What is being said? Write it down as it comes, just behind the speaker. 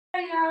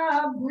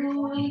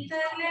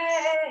भूतले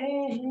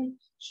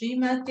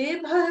श्रीमते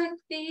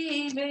भक्ति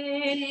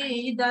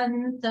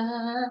वेदांत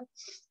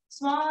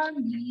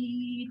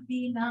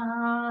स्वामी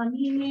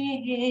नामिने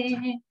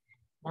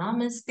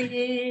नमस्ते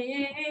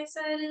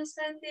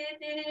सरस्वती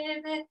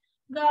देवे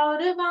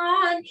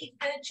गौरवाणी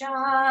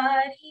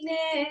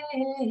प्रचारिणे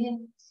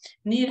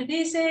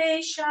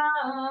निर्विशेषा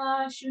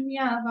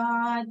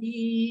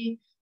शून्यवादी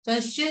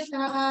पश्चादेशधारिणे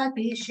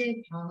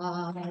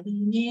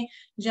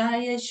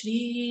जय श्री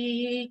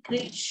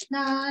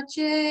कृष्ण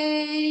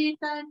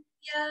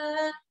चैतन्य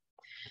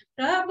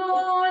प्रभो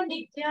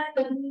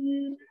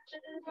नित्यानंद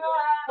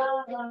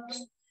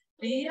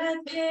प्रिय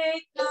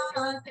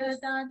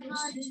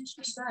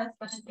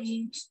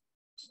सरस्वती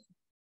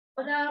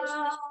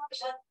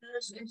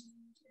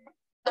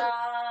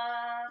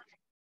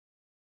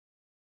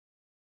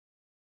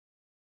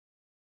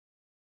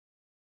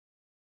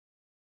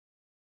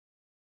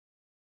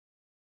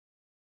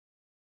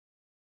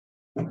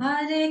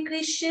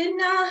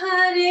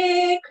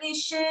हरे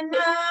कृष्ण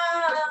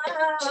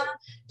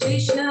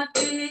कृष्ण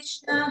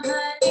कृष्ण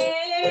हरे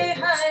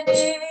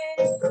हरे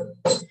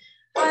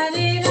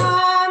हरे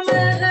राम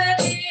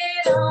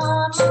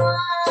राम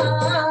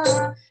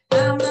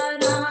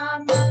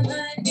राम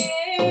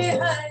हरे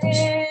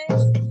हरे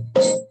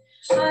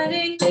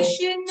हरे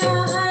कृष्ण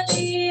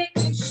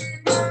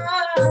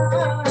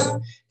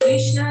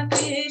कृष्ण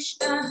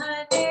कृष्ण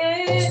हरे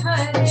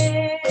हरे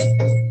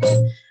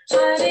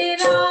हरे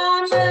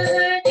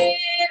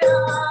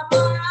राम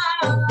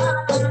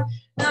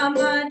राम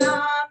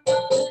राम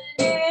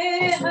हरे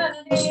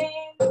हरे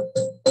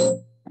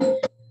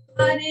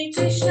हरे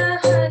कृष्ण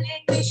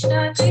कृष्ण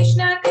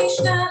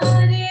कृष्ण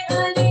हरे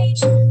हरे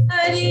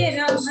हरे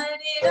राम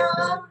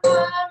राम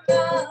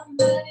राम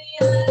हरे हरे हरे कृष्ण कृष्ण कृष्ण हरे हरे हरे राम राम राम हरे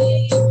हरे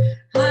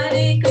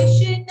हरे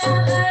कृष्ण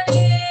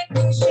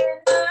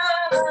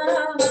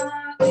कृष्ण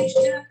कृष्ण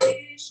हरे हरे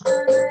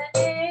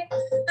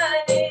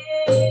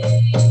हरे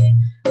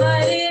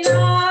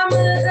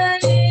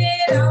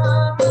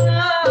राम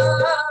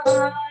राम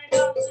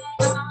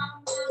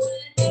राम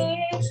हरे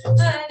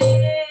हरे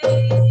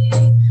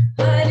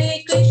हरे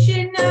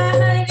कृष्ण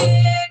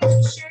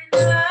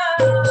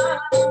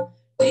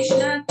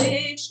कृष्ण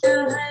कृष्ण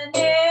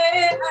हरे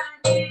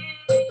हरे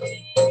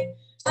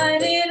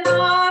हरे राम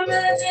राम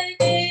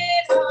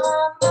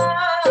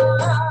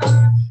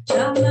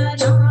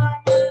राम हरे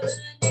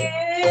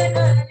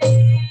हरे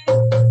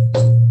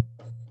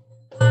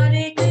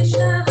हरे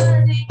कृष्ण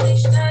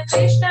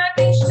कृष्ण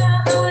कृष्ण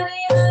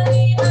हरे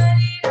हरे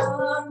हरे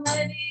राम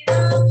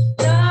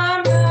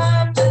राम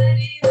राम हरे हरे हरे कृष्ण कृष्ण कृष्ण हरे हरे हरे राम राम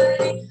हरे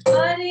हरे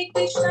हरे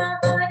कृष्ण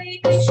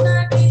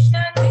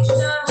कृष्ण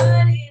कृष्ण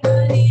हरे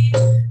हरे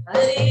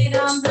हरे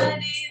राम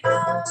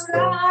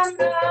राम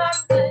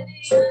हरे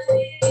हरे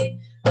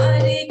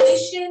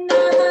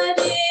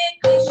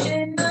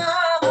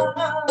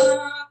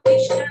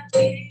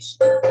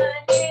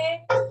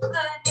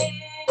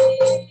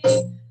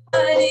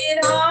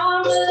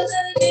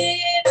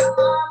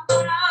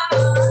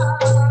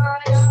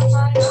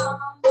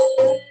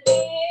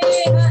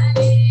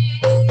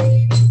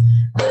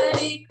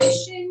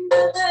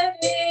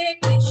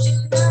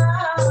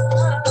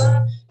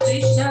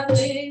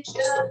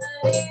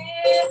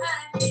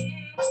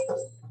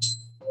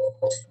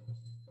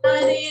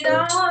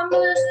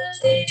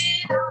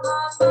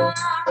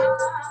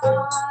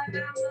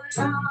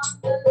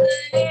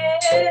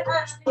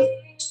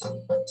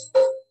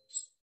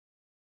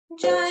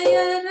जय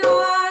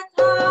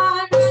राधा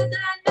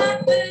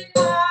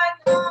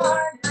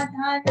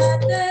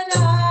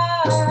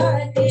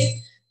राधे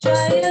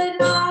जय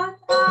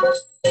राधा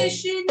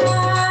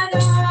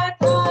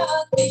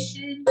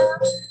कृष्ण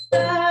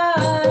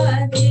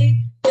राधे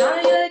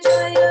जय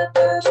जय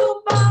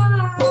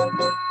प्रभुपाद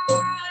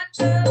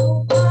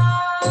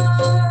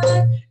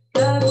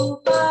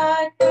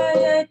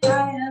जय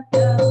जय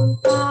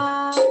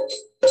Prabhupada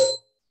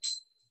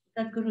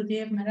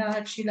Gurudev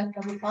Maharaj Srila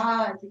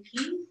Prabhupada ki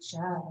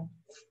jai.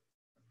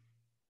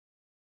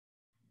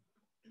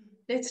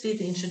 Let's read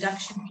the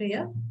introduction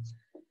prayer.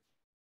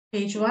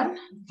 Page 1,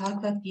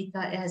 Bhagavad Gita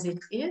as it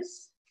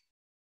is.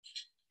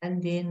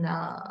 And then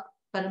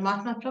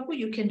Paramatma Prabhu,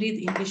 you can read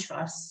the English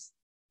verse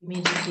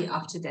immediately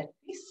after that,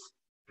 please.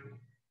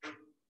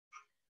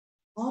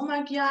 Om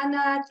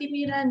Ajnana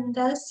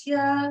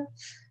Timirandasya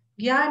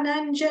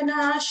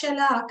Jnananjana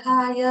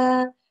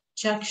Shalakaya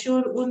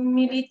Chakshur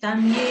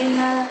Unmilitam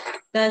Yena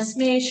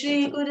Tasmai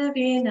Shri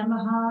Gurave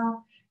Namaha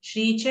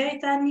Shri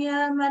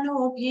Chaitanya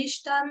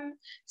Manobhishtam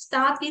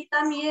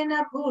Stapitam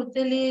Yena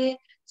Bhutale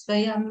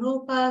Swayam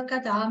Rupa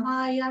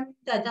Kadamayam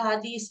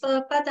Dadadi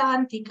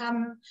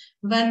Swapadantikam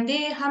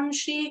Vandeham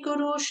Shri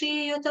Guru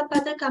Shri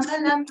Yutapada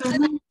Kamalam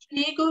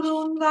Shri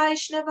Gurun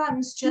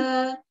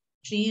Vaishnavanscha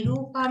Shri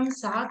Rupam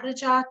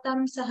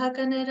Sagrajatam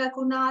Sahagana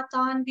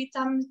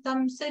Raghunatanvitam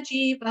Tam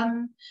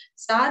Sajivam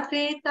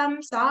Sadvetam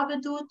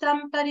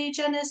Savadutam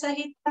Parijana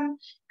Sahitam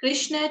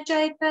Krishna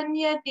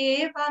Chaitanya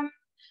Devam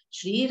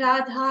Shri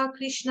Radha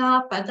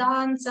Krishna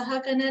Padan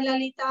Sahagana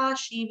Lalita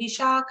Shri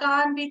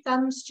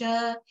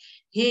Vishakanvitamscha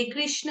He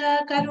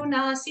Krishna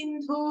Karuna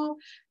Sindhu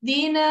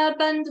Dina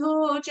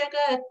Bandhu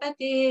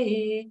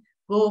Jagatpate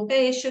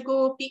Gopesha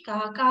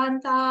Gopika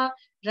Kanta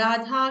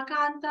Radha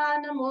Kanta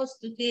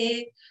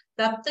Namostute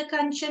Tapta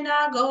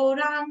Kanchana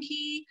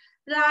Gaurangi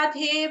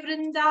Radhe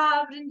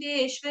Vrinda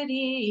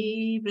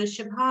Vrindeshwari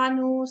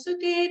Vrishabhanu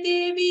Sute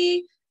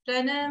Devi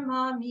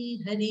Pranamami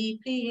Hari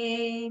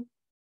Priye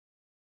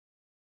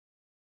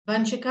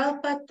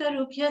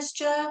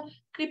Vanchakalpatarubhyascha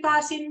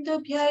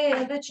Kripasindubhya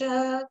eva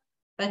cha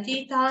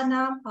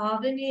Patitanam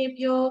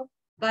Pavanebhyo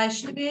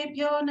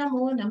Vaishnavebhyo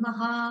Namo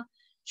Namaha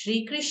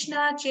Shri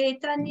Krishna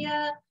Chaitanya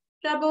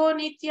Prabhu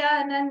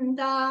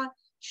Nityananda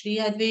Shri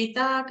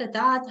Advaita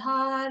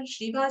Gadadhar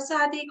Shri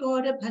Vasadi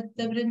Gaura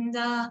Bhakta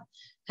Vrinda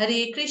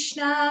Hare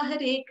Krishna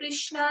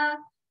Krishna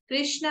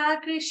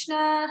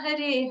Krishna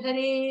Hare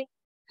Hare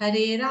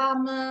Hare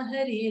Rama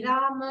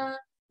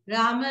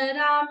Rama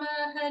Rama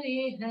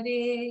Hare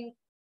Hare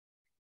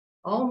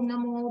Om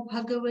Namo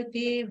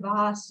Bhagavate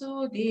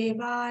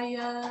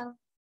Vasudevaya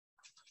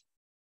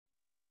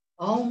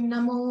Om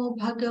Namo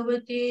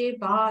Bhagavate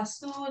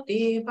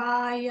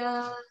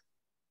Vasudevaya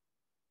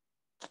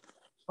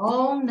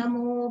Om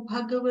Namo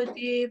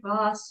Bhagavate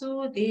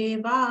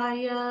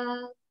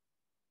Vasudevaya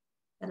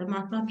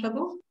Paramatma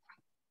Prabhu.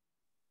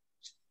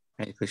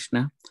 Hare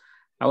Krishna.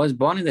 I was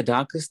born in the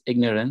darkest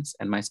ignorance,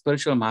 and my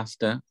spiritual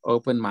master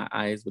opened my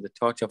eyes with the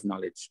torch of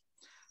knowledge.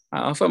 I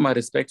offer my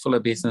respectful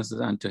obeisances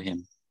unto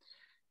him.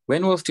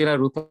 When will Srila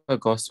Rupa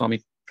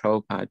Goswami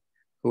Prabhupada,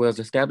 who has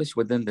established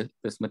within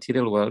this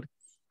material world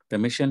the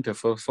mission to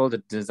fulfill the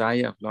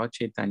desire of Lord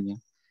Chaitanya,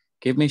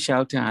 give me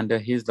shelter under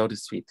his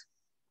lotus feet?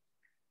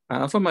 I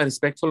offer my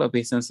respectful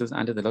obeisances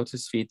under the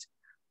lotus feet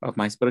of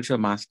my spiritual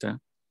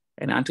master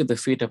and unto the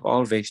feet of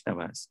all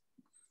Vaishnavas.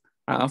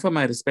 I offer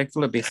my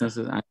respectful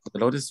obeisances under the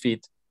lotus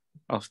feet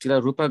of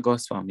Srila Rupa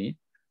Goswami,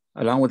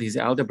 along with his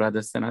elder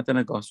brothers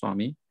Sanatana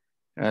Goswami,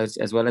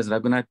 as well as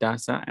Raghunath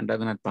Dasa and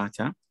Raghunath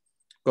Bhatta,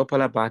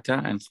 Gopala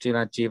Bhatta, and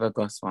Srila Jiva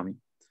Goswami.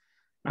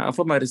 I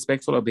offer my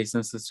respectful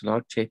obeisances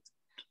to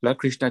Lord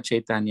Krishna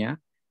Chaitanya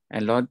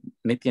and Lord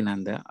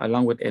Nityananda,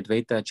 along with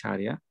Advaita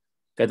Acharya,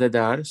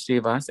 Gadadhar,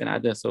 Srivas, and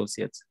other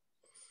associates.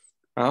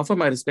 I offer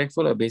my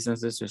respectful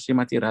obeisances to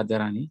Srimati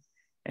Radharani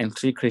and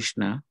Sri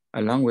Krishna,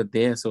 along with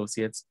their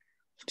associates,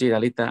 Sri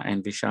Lalita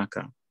and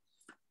Vishaka.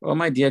 Oh,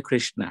 my dear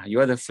Krishna, you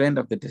are the friend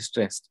of the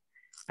distressed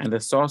and the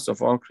source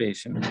of all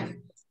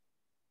creation.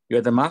 You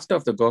are the master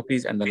of the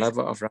gopis and the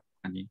lover of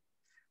Radharani.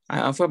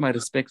 I offer my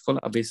respectful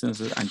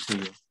obeisances unto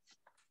you.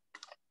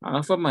 I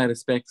offer my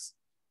respects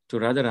to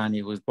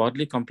Radharani, whose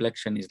bodily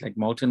complexion is like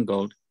molten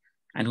gold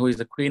and who is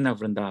the queen of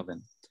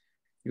Vrindavan.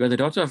 You are the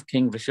daughter of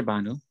King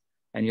Vrishabhanu,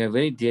 and you are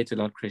very dear to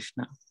Lord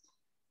Krishna.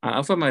 I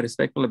offer my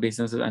respectful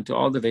obeisances unto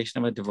all the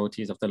Vaishnava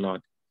devotees of the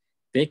Lord.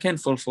 They can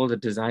fulfill the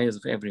desires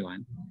of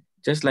everyone,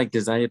 just like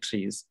desire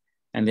trees,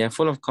 and they are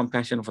full of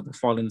compassion for the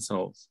fallen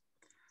souls.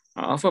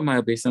 I offer my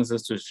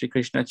obeisances to Sri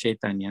Krishna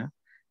Chaitanya,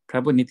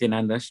 Prabhu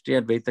Nityananda, Sri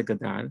Advaita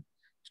Gadar,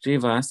 Sri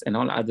Vas, and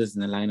all others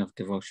in the line of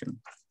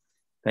devotion.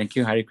 Thank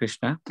you, Hare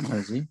Krishna.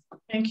 Maraji.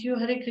 Thank you,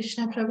 Hare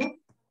Krishna Prabhu.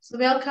 So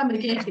welcome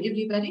again to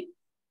everybody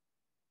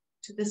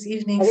to this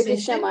evening's Hare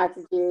Krishna session.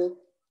 Mataji.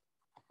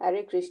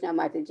 Hare Krishna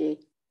Mataji.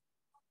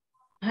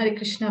 Hare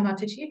Krishna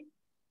Mataji.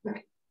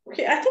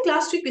 Okay, I think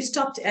last week we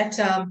stopped at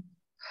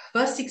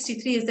verse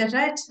 63. Is that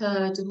right?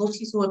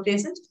 Devotees who were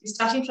present. We're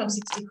starting from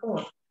 64.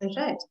 Is that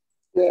right?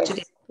 Yes.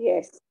 Today.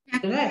 Yes.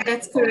 Right.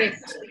 That's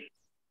correct.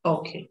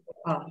 Okay.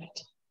 All right.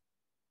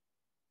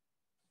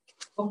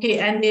 Okay,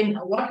 and then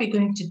what we're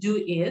going to do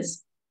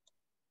is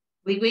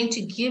we're going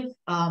to give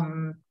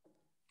a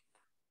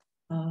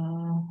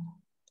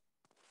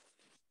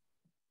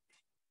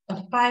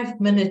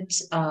 5-minute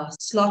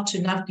slot to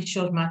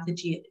Navkishore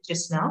Mataji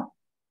just now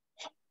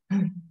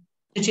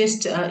to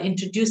just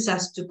introduce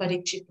us to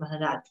Parikshit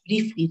Maharaj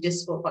briefly,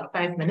 just for about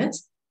 5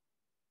 minutes.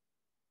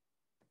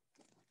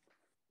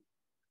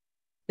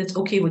 That's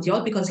okay with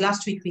y'all, because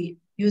last week we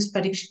used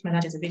Parikshit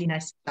Maharaj as a very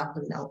nice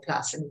example in our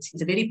class, and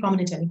he's a very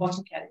prominent and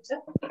important character.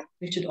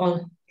 We should all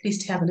at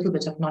least have a little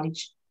bit of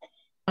knowledge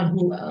on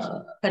who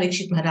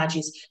Parikshit Maharaj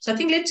is. So I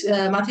think let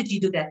Mataji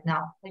do that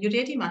now. Are you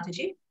ready,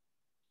 Mataji?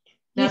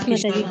 Yes,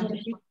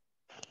 Mataji.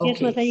 Okay, Yes,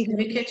 Mataji. so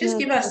you can just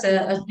give us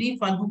a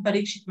brief on who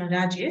Parikshit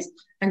Maharaj is,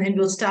 and then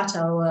we'll start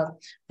our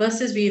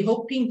verses. We're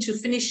hoping to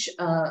finish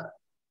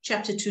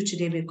chapter 2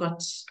 today. We've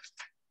got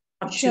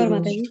up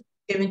to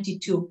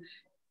 72,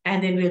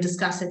 and then we'll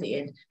discuss at the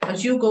end.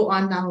 But you go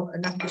on now,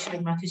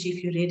 Navkishore Mataji,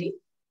 if you're ready.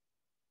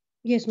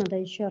 Yes,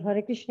 Mataji, sure.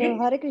 Hare Krishna,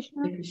 Okay. Hare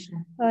Krishna, Hare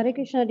Krishna. Hare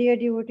Krishna, dear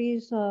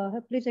devotees.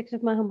 Please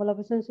accept my humble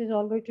obeisances,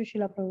 all glory to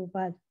Srila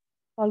Prabhupada,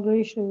 all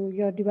glory to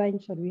your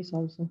divine service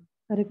also.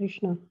 Hare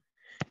Krishna.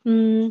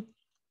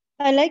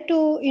 I like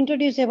to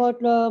introduce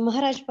about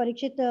Maharaj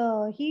Parikshit.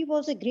 He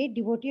was a great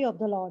devotee of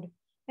the Lord,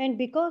 and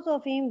because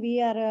of him,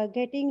 we are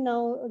getting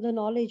now the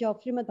knowledge of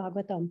Srimad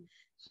Bhagavatam.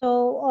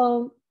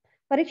 So,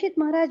 Parikshit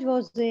Maharaj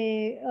was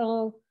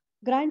a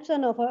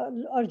grandson of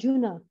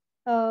Arjuna.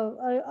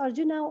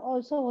 Arjuna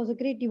also was a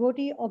great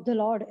devotee of the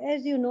Lord.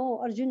 As you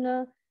know,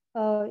 Arjuna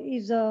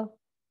is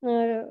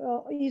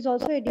is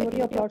also a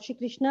devotee of Lord Shri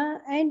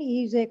Krishna, and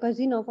he is a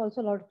cousin of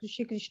also Lord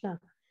Shri Krishna.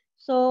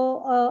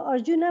 So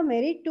Arjuna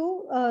married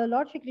to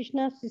Lord Shri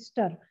Krishna's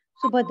sister,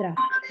 Subhadra.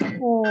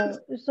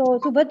 So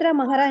Subhadra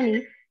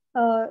Maharani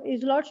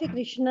is Lord Shri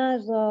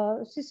Krishna's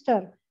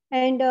sister,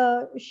 and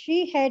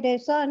she had a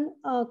son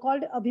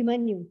called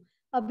Abhimanyu.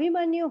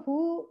 Abhimanyu,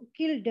 who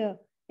killed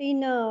in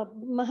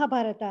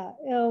Mahabharata,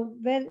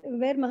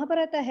 where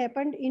Mahabharata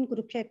happened in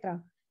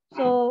Kurukshetra.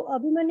 So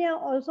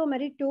Abhimanyu also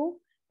married to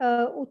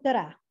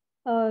Uttara.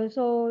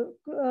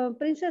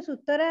 Princess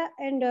Uttara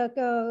and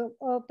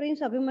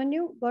Prince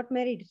Abhimanyu got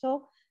married.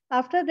 So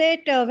after that,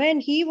 when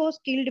he was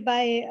killed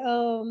by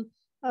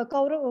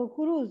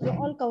Kurus,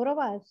 all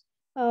Kauravas,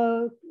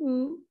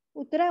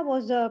 Uttara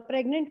was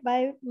pregnant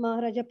by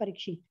Maharaja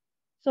Parikshit.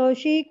 So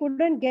she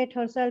couldn't get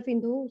herself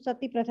into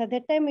Sati Pratha.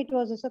 That time it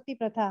was a Sati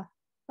Pratha,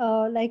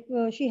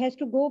 she has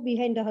to go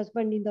behind the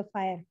husband in the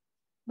fire.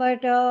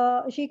 But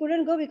she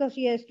couldn't go because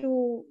she has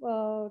to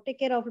take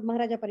care of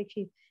Maharaja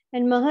Parikshit.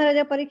 And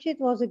Maharaja Parikshit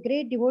was a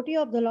great devotee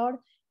of the Lord.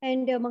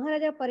 And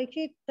Maharaja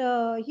Parikshit,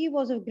 he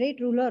was a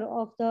great ruler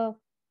of the,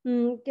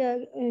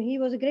 he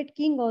was a great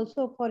king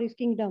also for his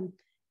kingdom.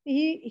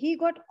 He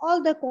got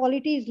all the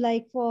qualities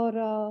like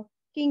for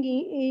King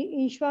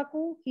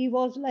Ishwaku. He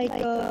was like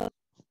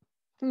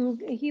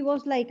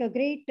a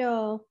great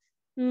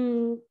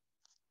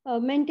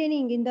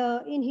maintaining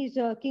in his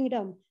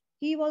kingdom.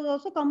 He was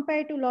also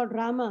compared to Lord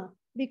Rama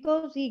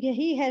because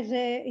he has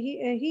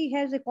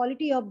a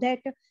quality of that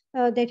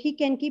that he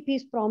can keep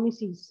his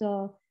promises.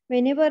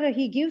 Whenever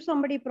he gives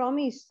somebody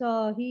promise,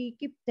 he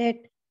keeps that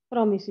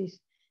promises.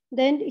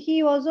 Then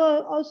he was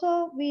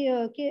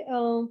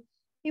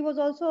he was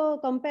also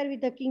compared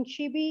with the King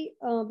Shibi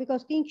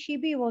because King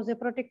Shibi was a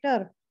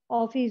protector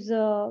of his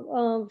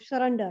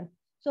surrender.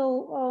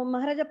 So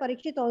Maharaja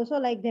Parikshit also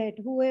like that.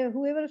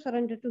 Whoever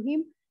surrendered to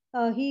him,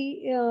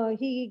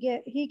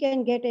 he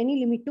can get any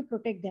limit to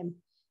protect them.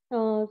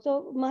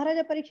 So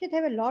Maharaja Parikshit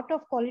have a lot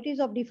of qualities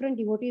of different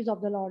devotees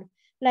of the Lord.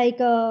 Like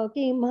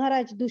King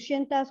Maharaj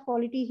Dushyanta's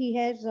quality he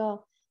has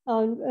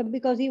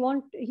because he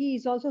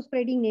is also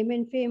spreading name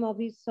and fame of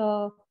his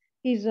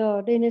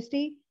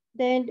dynasty.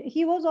 Then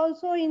he was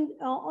also in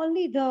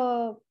only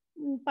the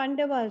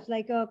Pandavas,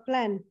 like a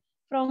clan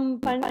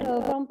from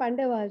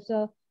Pandavas.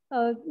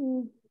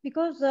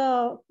 Because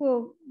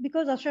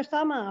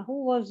Ashwatthama,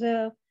 who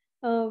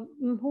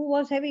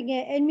was having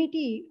an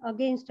enmity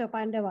against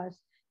Pandavas,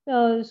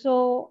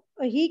 so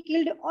he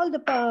killed all the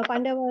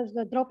Pandavas,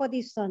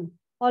 Draupadi's son,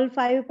 all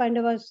 5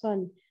 Pandavas'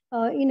 son,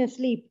 in a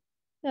sleep,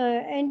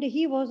 and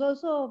he was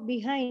also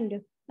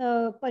behind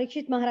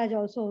Parikshit Maharaj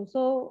also.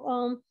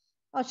 So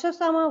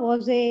Ashwatthama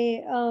was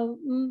a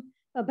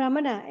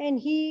Brahmana, and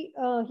he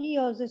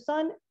was a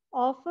son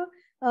of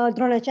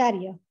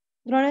Dronacharya.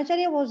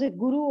 Dronacharya was a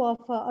guru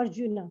of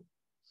Arjuna.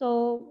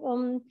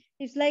 So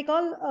it's like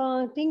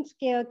all things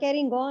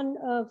carrying on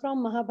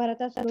from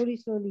Mahabharata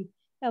slowly,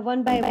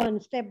 one by one,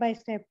 step by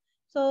step.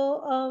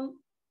 So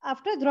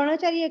after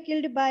Dronacharya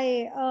killed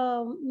by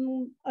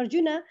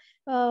Arjuna,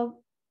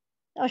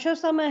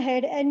 Ashwatthama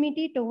had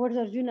enmity towards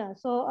Arjuna.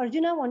 So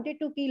Arjuna wanted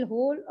to kill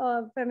whole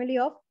family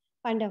of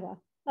Pandava.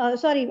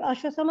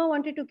 Ashwatthama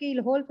wanted to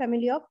kill whole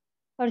family of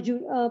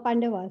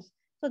Pandavas.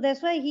 So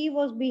that's why he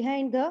was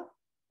behind the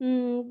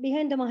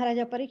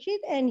Maharaja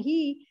Parikshit, and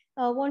he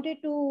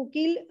wanted to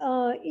kill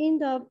in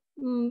the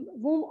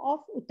womb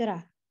of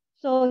Uttara.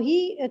 So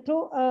he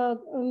threw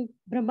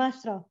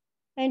Brahmastra,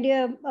 and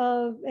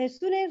as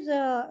soon as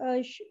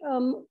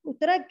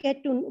Uttara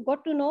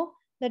got to know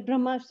that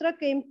Brahmastra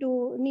came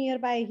to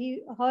nearby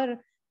her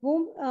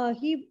womb,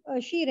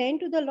 she ran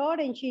to the Lord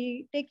and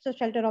she takes the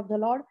shelter of the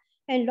Lord.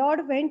 And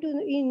Lord went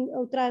in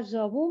Uttara's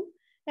womb,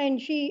 and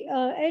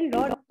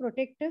Lord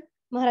protected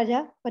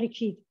Maharaja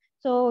Parikshit.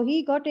 So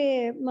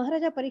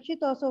Maharaja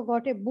Parikshit also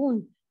got a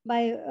boon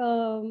by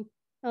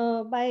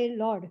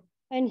Lord,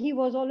 and he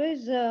was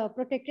always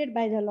protected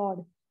by the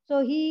Lord.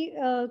 So he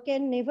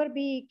can never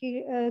be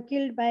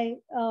killed by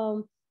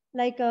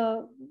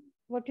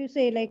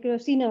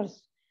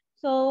sinners.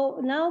 So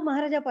now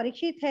Maharaja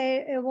Parikshit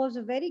was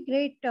a very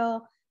great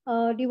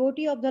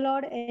devotee of the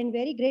Lord and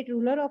very great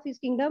ruler of his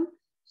kingdom.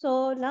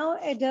 So now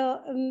he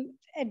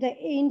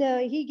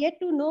get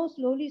to know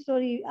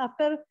slowly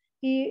after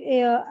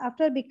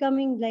after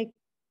becoming like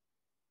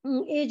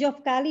age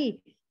of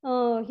Kali,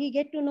 he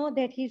get to know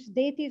that his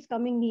death is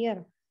coming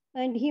near,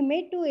 and he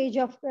made to age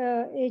of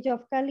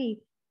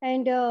Kali,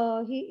 and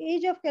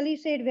age of Kali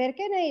said, "Where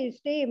can I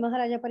stay,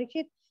 Maharaja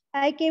Parikshit?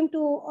 I came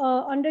to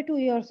underto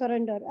your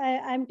surrender.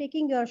 I am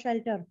taking your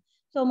shelter."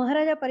 So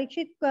Maharaja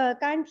Parikshit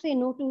can't say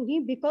no to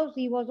him because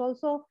he was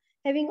also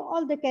having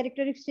all the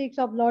characteristics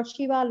of Lord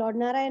Shiva, Lord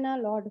Narayana,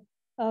 Lord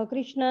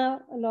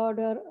Krishna, Lord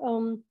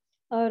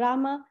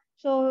Rama.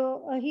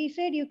 So he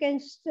said, you can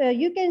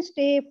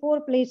stay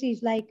 4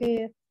 places like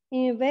where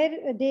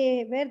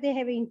they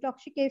have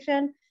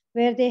intoxication,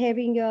 where they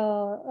having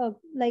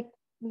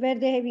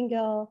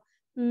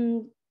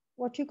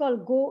what you call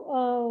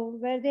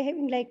where they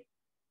having like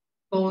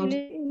Gold.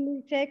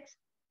 checks,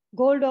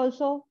 gold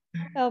also,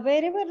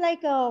 wherever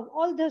like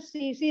all the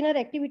sinner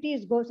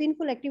activities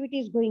sinful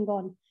activities going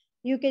on,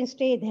 you can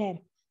stay there.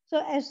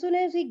 So as soon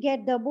as he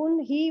get the boon,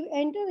 he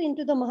enter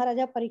into the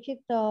Maharaja Parikshit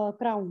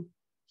crown.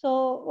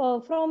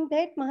 So from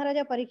that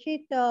Maharaja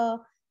Parikshit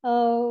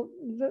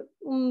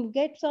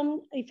get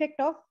some effect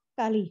of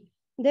Kali.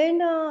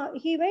 Then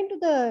he went to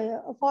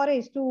the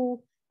forest to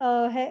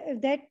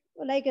that,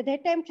 like at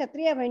that time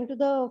Kshatriya went to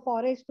the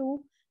forest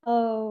to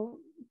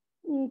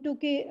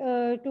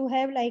to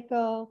have like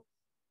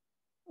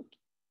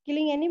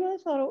killing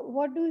animals, or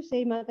what do you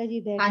say,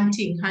 Mataji? There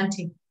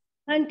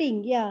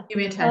hunting, yeah. He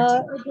went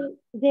hunting.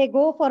 They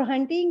go for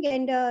hunting,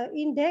 and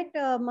in that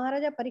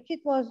Maharaja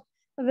Parikshit was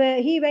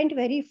where he went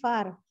very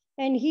far,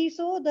 and he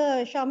saw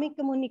the Shamik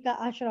Munika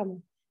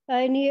ashram,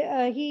 and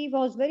he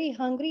was very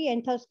hungry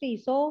and thirsty,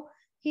 so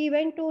he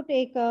went to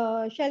take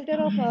shelter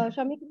of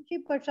Shamik Rishi,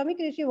 but Shamik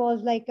Rishi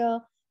was like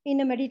in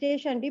a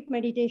meditation, deep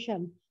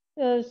meditation.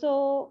 He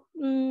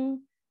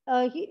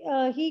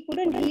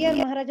couldn't hear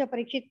Maharaja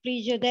Parikshit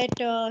preach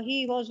that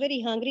he was very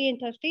hungry and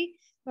thirsty.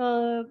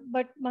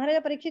 But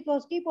Maharaja Parikshit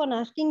was keep on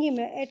asking him.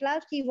 At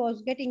last, he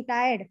was getting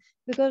tired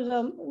because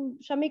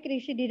Shamik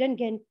Rishi didn't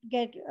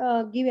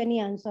give any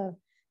answer.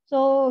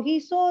 So he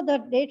saw the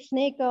dead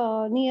snake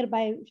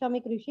nearby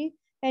Shamik Rishi,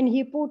 and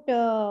he put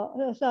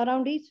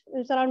surround his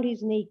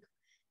neck.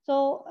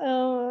 So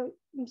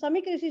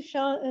Shamik Rishi's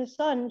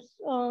son.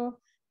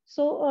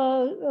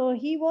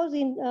 He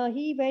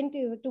went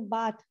to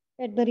bath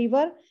at the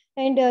river,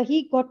 and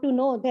he got to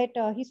know that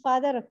his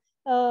father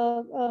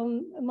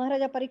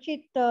Maharaja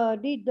Parikshit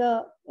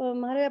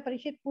Maharaja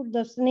Parikshit put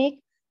the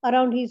snake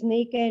around his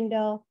neck, and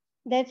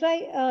that's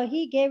why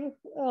he gave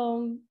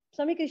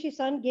Shamik Rishi's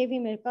son gave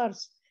him a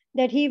curse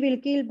that he will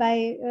kill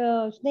by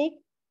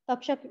snake,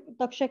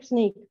 Takshak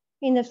snake,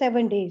 in the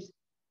 7 days.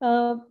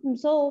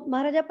 So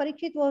Maharaja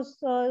Parikshit was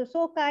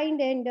so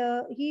kind, and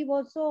he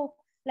was so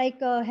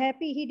like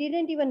happy. He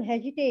didn't even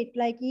hesitate,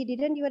 or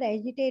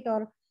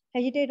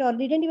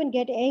didn't even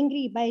get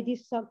angry by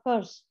this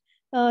curse.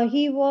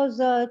 He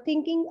was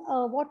thinking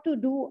what to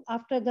do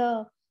after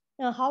the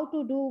how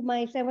to do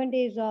my 7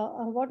 days,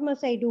 what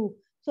must I do.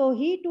 So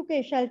he took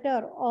a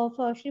shelter of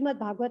Srimad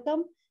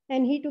Bhagavatam,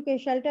 and he took a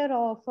shelter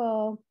of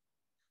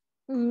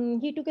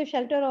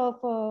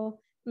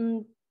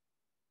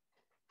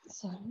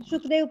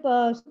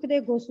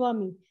Sukdev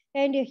Goswami,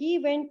 and he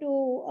went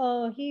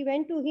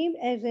to him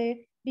as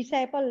a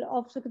disciple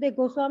of Sukdev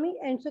Goswami,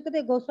 and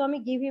Sukdev Goswami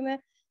give him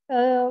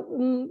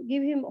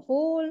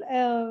whole.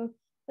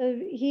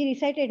 He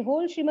recited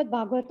whole Srimad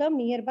Bhagavatam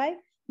nearby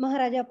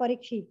Maharaja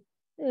Parikshit.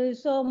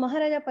 So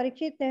Maharaja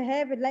Parikshit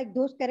have like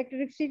those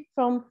characteristics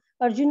from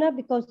Arjuna,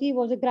 because he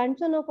was a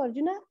grandson of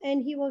Arjuna,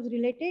 and he was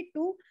related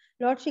to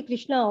Lord Shri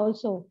Krishna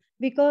also,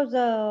 because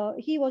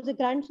he was a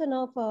grandson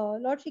of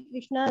Lord Shri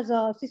Krishna's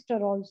sister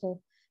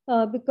also.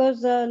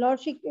 Because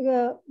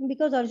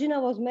because Arjuna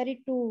was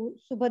married to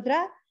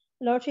Subhadra,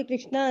 Lord Shri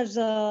Krishna's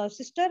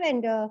sister,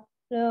 and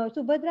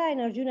Subhadra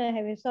and Arjuna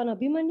have a son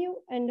Abhimanyu,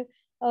 and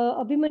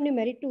Abhimanyu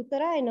married to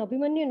Uttara, and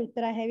Abhimanyu and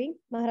Uttara having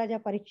Maharaja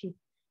Parikshit.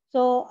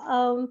 So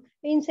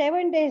in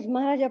 7 days,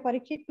 Maharaja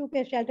Parikshit took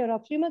a shelter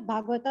of Srimad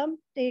Bhagavatam,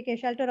 take a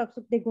shelter of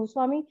Sukdev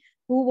Goswami,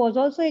 who was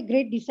also a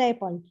great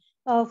disciple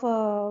of,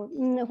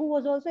 who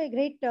was also a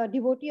great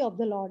devotee of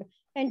the Lord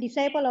and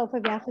disciple of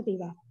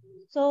Vyasadeva.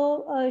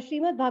 So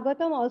Srimad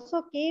Bhagavatam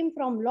also came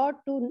from Lord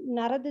to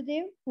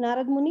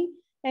Narad Muni,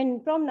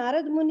 and from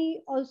Narad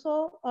Muni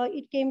also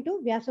it came to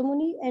Vyasa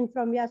Muni, and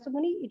from Vyasa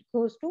Muni it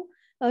goes to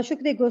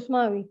Shukdev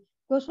Goswami.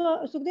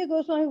 Shukdev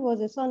Goswami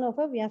was a son of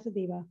a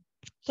Vyasadeva.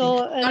 So,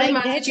 sorry, like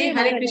Mataji,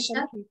 Hare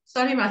Krishna.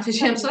 Sorry,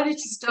 Mataji, I'm sorry to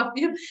stop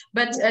you,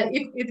 but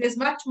if there's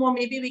much more,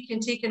 maybe we can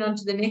take it on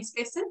to the next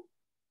lesson.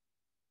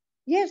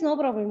 Yes, no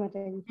problem,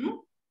 Mataji.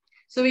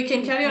 So we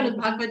can carry on with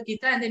Bhagavad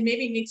Gita, and then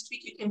maybe next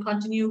week you can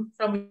continue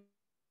from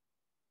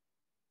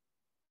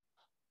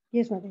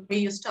Mataji. Where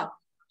you stopped.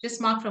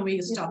 Just mark from where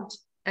you stopped,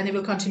 and then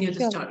we'll continue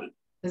the story.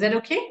 Is that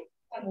okay?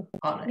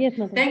 All right. Yes,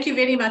 Mataji. Thank you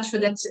very much for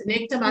that,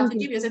 Nectar,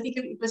 Mataji, because I think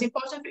it was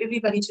important for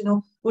everybody to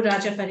know who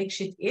Raja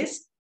Parikshit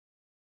is.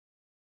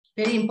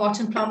 Very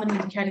important,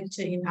 prominent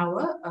character in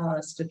our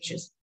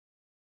scriptures.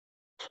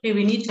 Okay,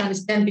 we need to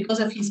understand, because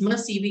of his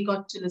mercy, we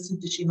got to listen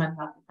to Srimad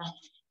Bhagavatam.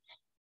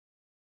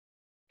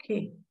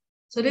 Okay,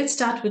 so let's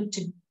start with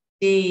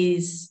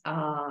today's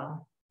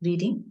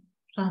reading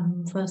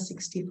from verse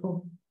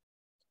 64.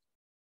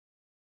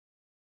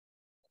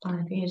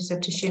 I think I just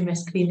have to share my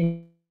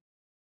screen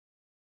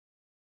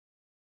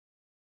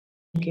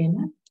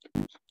again.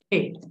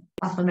 Okay,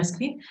 off on my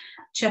screen.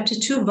 Chapter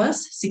 2,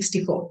 verse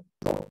 64.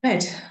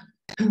 Right.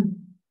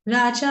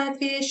 Raja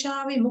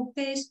Dvesha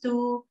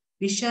Vimuktestu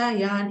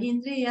Vishayan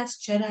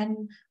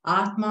Indriyascharan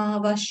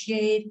Atma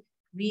Vashyed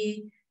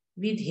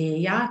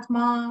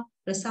Vidheyatma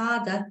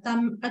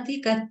Prasadatam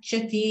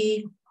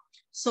Atikachati.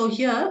 So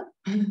here,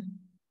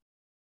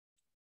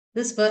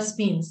 this verse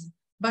means,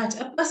 but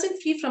a person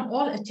free from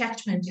all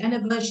attachment and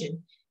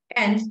aversion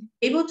and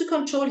able to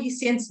control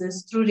his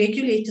senses through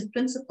regulative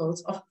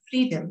principles of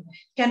freedom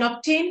can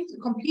obtain the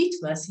complete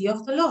mercy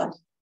of the Lord.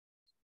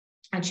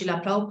 And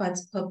Srila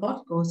Prabhupada's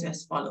purport goes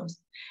as follows.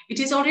 It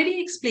is already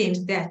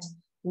explained that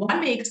one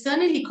may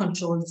externally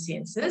control the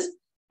senses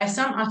by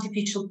some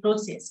artificial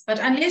process, but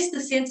unless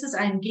the senses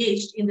are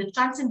engaged in the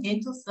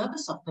transcendental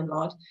service of the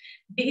Lord,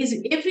 there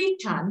is every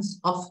chance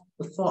of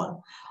the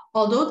fall.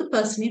 Although the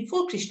person in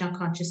full Krishna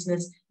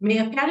consciousness may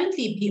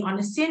apparently be on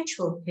a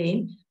sensual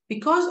plane,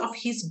 because of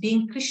his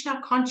being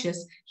Krishna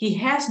conscious, he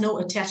has no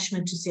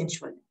attachment to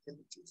sensual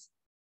activities.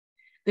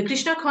 The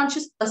Krishna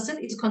conscious person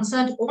is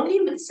concerned only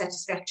with the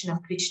satisfaction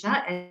of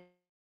Krishna and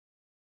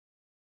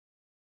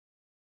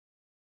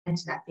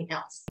nothing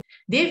else.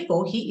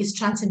 Therefore, he is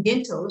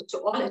transcendental to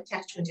all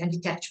attachment and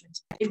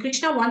detachment. If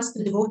Krishna wants,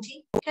 the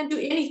devotee can do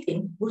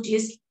anything which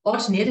is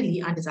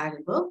ordinarily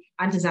undesirable,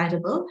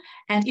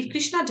 and if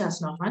Krishna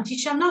does not want, he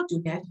shall not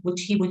do that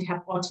which he would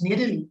have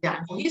ordinarily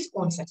done for his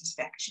own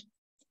satisfaction.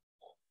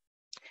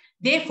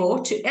 Therefore,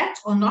 to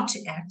act or not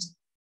to act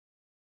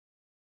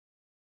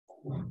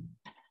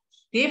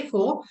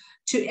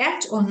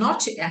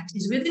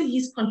is within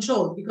his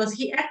control, because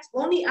he acts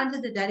only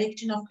under the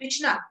direction of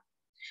Krishna.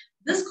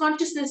 This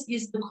consciousness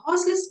is the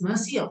causeless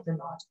mercy of the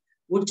Lord,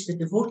 which the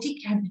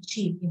devotee can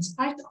achieve in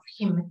spite of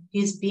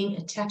his being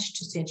attached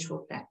to sensual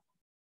platform.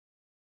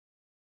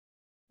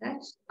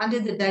 Right? Under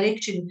the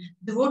direction,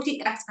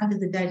 devotee acts under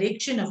the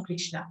direction of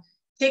Krishna.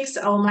 Takes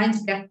our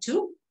minds back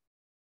to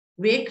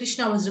where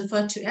Krishna was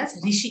referred to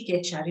as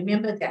Rishikesha.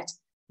 Remember that.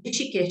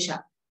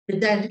 Rishikesha, the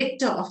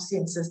director of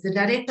senses, the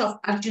director of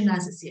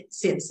Arjuna's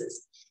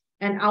senses.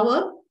 And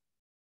our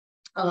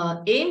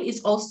aim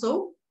is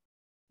also,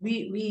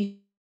 we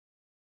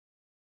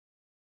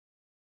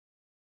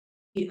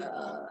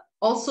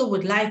also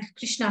would like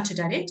Krishna to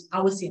direct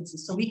our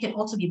senses, so we can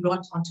also be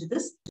brought onto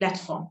this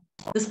platform.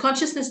 This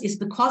consciousness is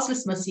the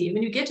causeless mercy.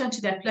 When you get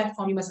onto that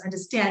platform, you must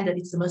understand that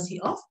it's the mercy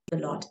of the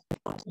Lord.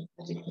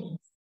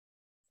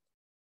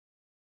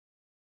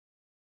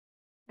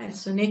 And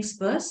so next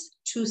verse,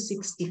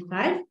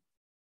 265.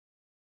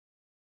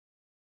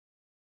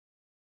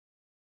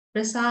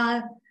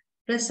 Prasade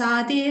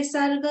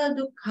sarva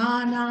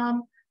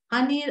dukhanam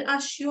anir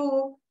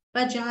ashyo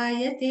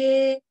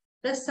vajayate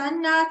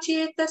prasanna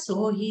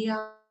chetaso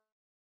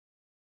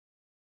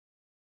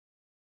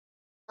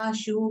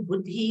ashu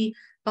buddhi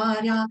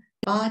parya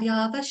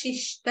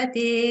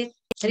vasishtate.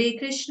 Hare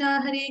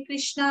Krishna,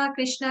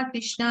 Krishna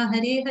Krishna,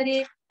 Hare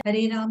Hare,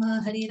 Hare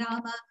Rama,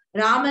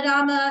 Rama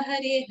Rama,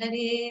 Hare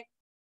Hare.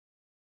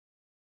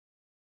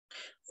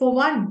 For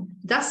one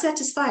thus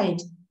satisfied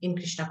in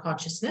Krishna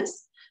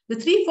consciousness, the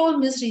threefold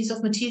miseries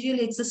of material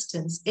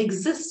existence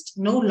exist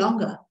no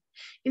longer.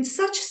 In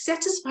such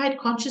satisfied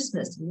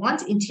consciousness,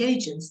 one's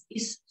intelligence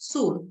is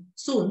soon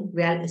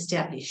well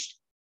established.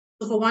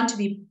 So for one to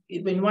be,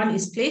 when one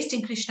is placed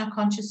in Krishna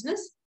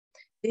consciousness,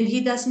 then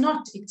he does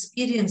not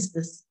experience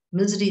this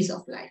miseries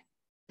of life.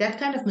 That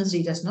kind of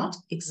misery does not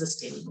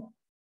exist anymore,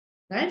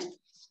 right?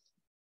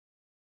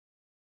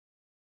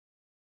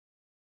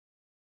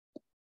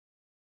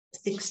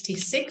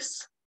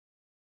 '66.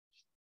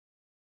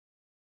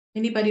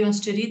 Anybody wants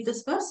to read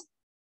this verse?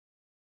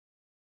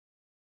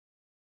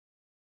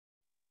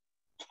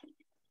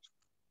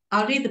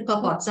 I'll read the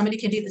purport. Somebody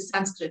can read the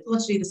Sanskrit. Who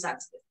wants to read the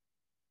Sanskrit?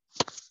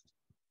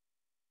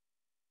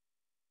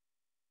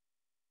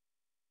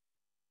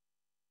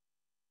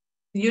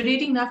 You're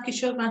reading now,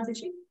 Kishore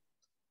Mataji?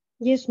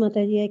 Yes,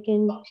 Mataji, I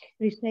can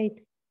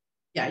recite.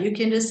 Yeah, you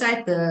can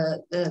recite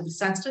the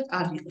Sanskrit.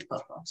 I'll read the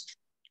purport.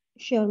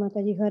 Sure,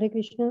 Mataji. Hare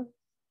Krishna.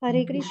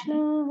 Hare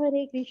Krishna,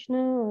 Hare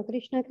Krishna,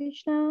 Krishna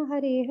Krishna,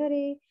 Hare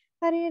Hare,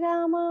 Hare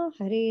Rama,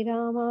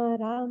 Rama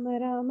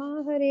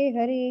Rama, Hare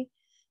Hare.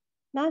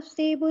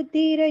 Nasti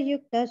buddhira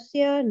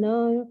yuktasya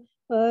na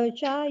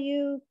cha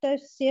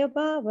yuktasya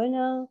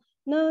bhavana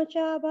na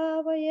cha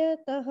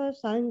bhavayatah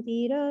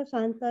santira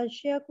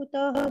santasya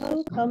kutah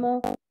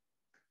sukhama.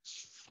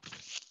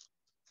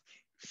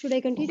 Should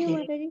I continue,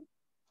 Okay.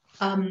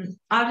 Mataji?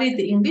 I'll read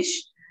the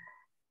English.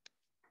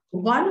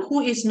 One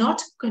who is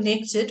not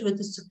connected with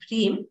the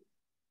Supreme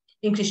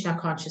in Krishna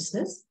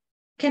consciousness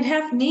can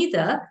have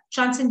neither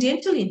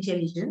transcendental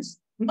intelligence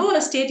nor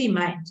a steady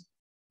mind,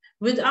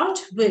 without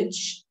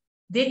which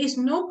there is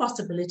no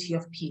possibility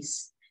of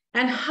peace.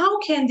 And how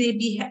can there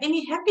be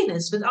any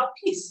happiness without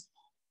peace?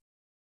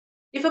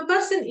 If a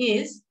person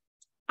is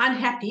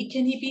unhappy,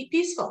 can he be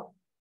peaceful?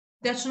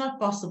 That's not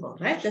possible,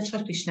 right? That's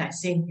what Krishna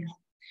is saying here.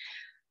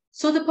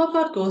 So the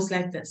purport goes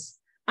like this.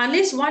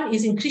 Unless one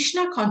is in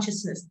Krishna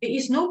consciousness, there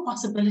is no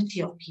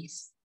possibility of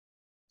peace.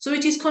 So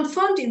it is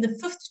confirmed in the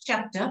 5th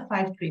chapter,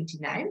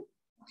 529,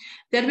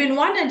 that when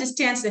one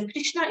understands that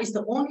Krishna is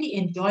the only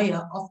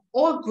enjoyer of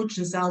all good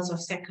results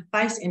of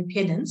sacrifice and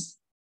penance,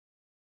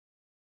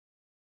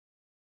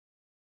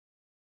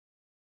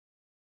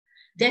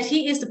 that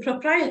he is the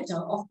proprietor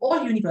of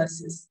all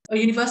universes or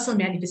universal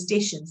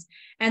manifestations,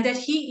 and that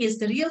he is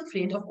the real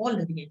friend of all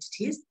living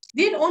entities,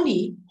 then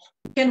only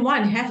can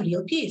one have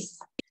real peace.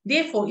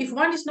 Therefore, if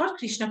one is not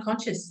Krishna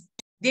conscious,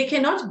 there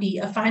cannot be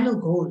a final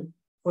goal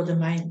for the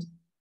mind.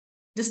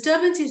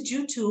 Disturbance is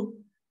due to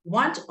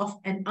want of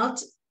an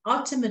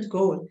ultimate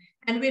goal,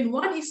 And when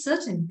one is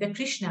certain that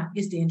Krishna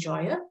is the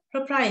enjoyer,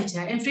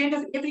 proprietor, and friend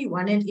of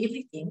everyone and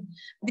everything,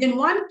 then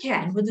one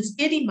can, with a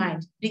steady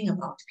mind, bring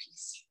about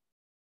peace.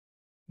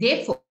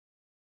 Therefore,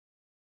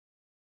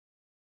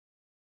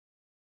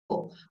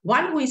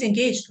 one who is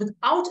engaged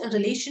without a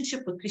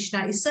relationship with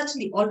Krishna is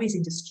certainly always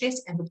in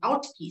distress and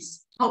without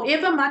peace,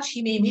 however much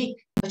he may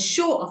make a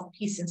show of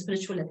peace and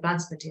spiritual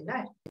advancement in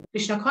life.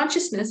 Krishna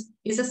consciousness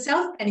is a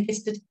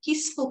self-manifested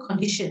peaceful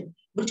condition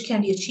which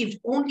can be achieved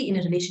only in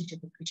a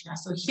relationship with Krishna.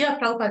 So here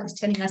Prabhupada is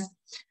telling us,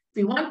 if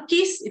we want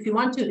peace, if we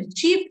want to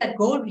achieve that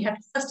goal, we have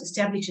to first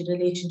establish a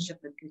relationship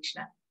with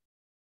Krishna.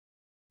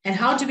 And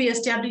how do we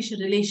establish a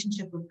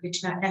relationship with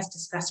Krishna, as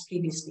discussed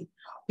previously?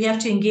 We have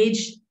to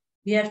engage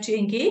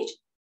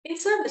in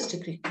service to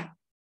Krishna.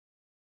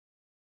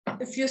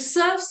 If you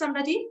serve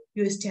somebody,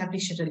 you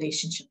establish a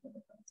relationship with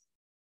them.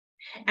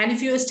 And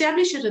if you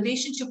establish a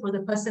relationship with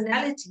a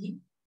personality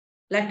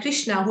like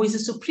Krishna, who is the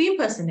supreme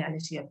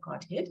personality of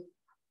Godhead,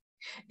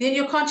 then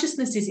your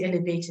consciousness is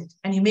elevated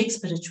and you make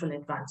spiritual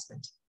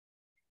advancement.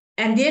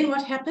 And then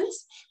what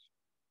happens?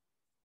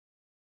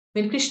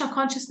 When Krishna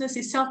consciousness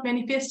is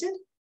self-manifested,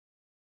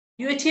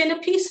 you attain a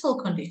peaceful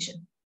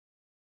condition.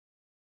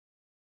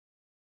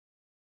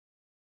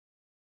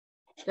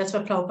 That's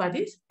what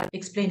Prabhupada is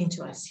explaining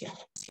to us here.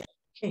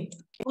 Okay,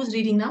 who's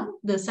reading now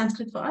the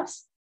Sanskrit for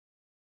us?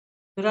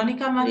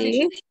 Veronica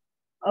Mataji?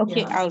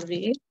 Okay, Yeah. I'll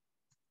read.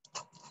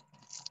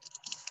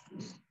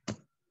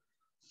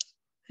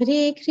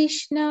 Hare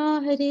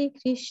Krishna,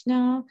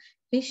 Krishna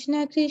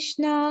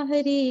Krishna,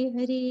 Hare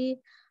Hare,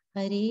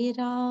 Hare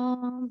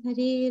Ram,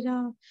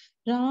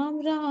 Ram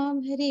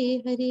Ram,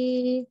 Hare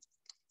Hare.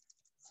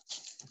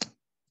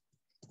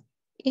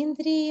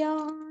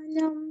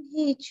 Indriyanam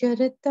hi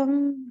charatam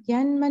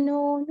yanmano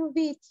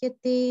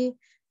nuvidyate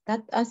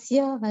tat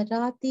asya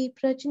harati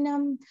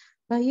prajnam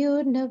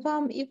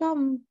vayurnavam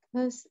ivam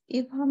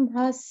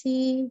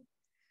bhasi.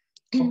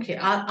 Okay,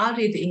 I'll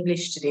read the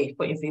English today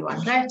for everyone,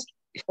 right?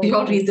 You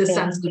all read the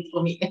Sanskrit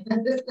for me.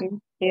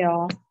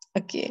 Yeah,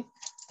 okay.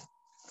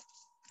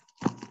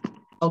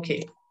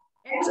 Okay.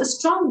 As a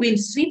strong wind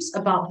sweeps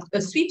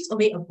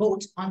away a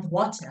boat on the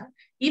water,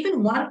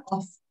 even one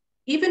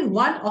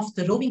of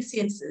the roving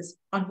senses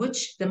on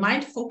which the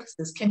mind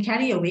focuses can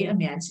carry away a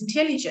man's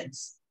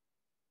intelligence.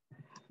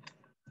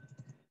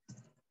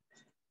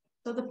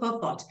 So the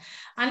purport: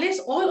 unless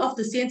all of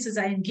the senses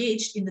are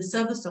engaged in the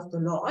service of the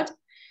Lord,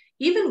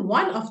 even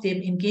one of them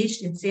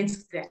engaged in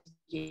sense gratification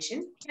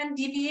can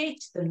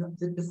deviate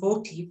the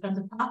devotee from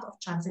the path of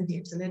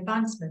transcendental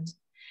advancement.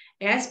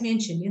 As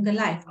mentioned in the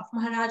life of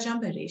Maharaj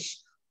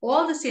Ambarish,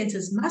 all the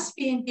senses must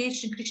be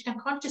engaged in Krishna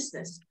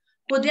consciousness,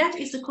 for that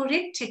is the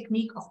correct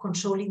technique of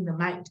controlling the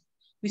mind.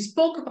 We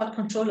spoke about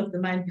control of the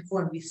mind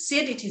before, and we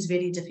said it is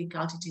very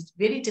difficult. It is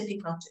very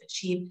difficult to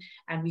achieve.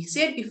 And we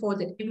said before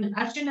that even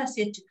Arjuna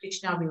said to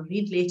Krishna, we'll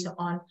read later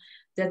on,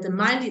 that the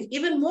mind is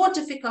even more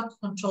difficult to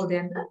control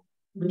than the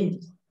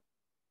wind.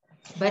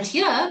 But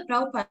here,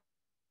 Prabhupada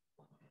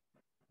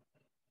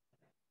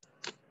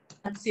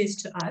says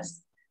to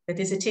us that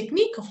there's a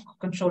technique of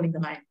controlling the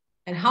mind.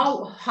 And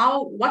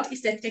what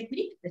is that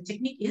technique? The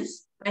technique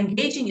is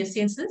engaging your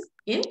senses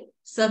in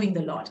serving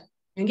the Lord.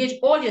 Engage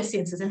all your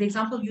senses. And the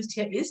example used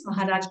here is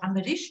Maharaj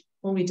Ambarish,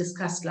 whom we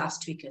discussed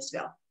last week as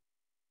well.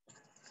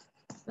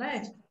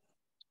 Right.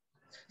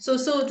 So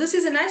this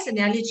is a nice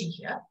analogy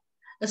here.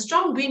 A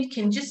strong wind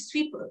can just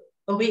sweep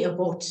away a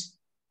boat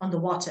on the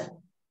water.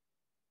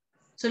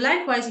 So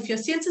likewise, if your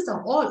senses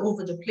are all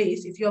over the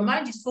place, if your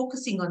mind is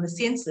focusing on the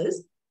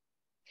senses,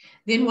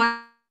 then what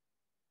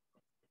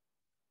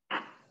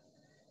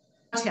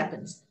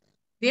happens?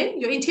 Then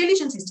your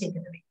intelligence is taken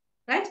away,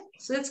 right?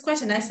 So that's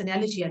quite a nice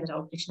analogy that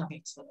our Krishna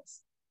makes for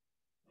us.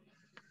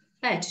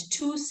 Right,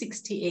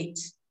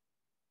 268.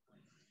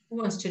 Who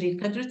wants to read?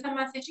 Kadruta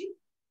Mataji?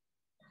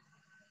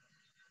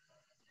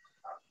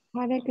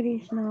 Hare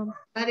Krishna.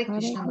 Hare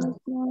Krishna.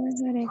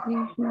 Hare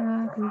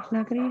Krishna,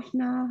 Krishna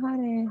Krishna,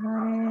 Hare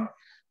Hare,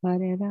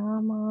 Hare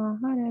Rama,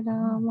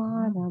 Rama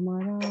Rama,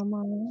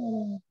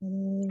 Hare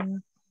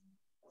Hare.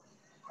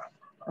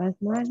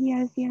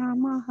 Asmadyasya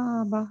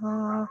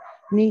mahabaha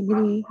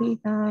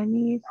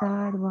nigrihitani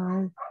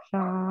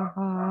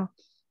sarvashaha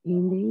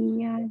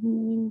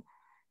indriyani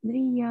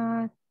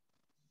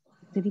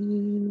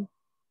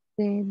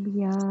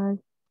sebyas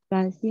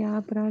tasya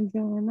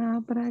prajana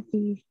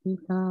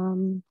pratishtitam.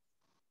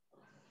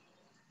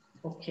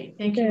 Okay,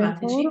 thank you,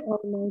 Therefore, Mataji.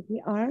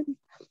 Almighty are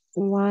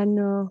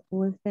one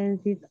whose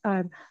senses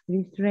are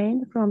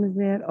restrained from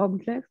their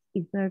objects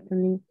is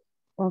certainly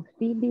of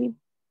steady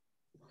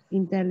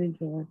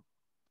intelligence.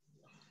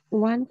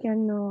 One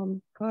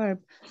can curb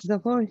the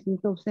forces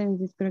of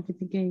senses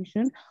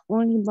gratification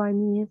only by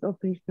means of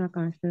Krishna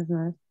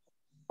consciousness,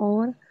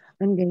 or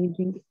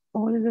engaging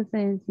all the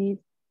senses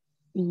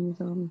in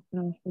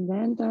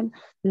transcendental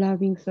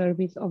loving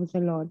service of the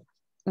Lord.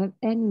 As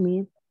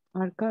enemies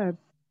are curbed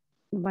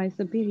by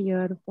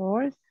superior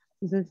force,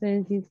 the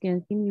senses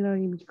can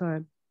similarly be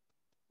curbed.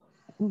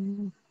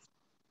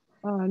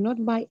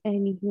 Not by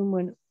any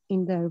human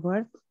in their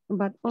works,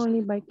 but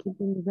only by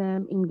keeping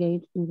them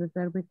engaged in the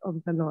service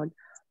of the Lord.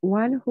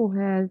 One who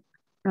has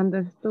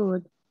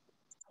understood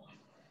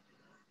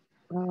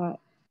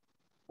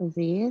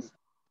this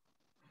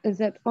is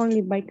that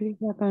only by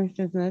Krishna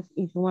consciousness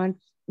is one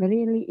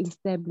really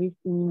established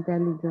in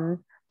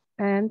intelligence,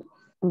 and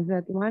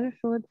that one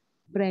should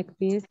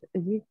practice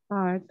this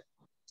art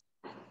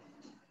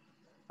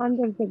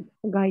under the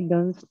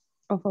guidance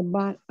of a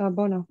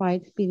bona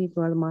fide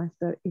spiritual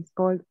master is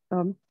called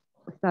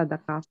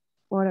sadhaka,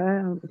 or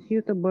a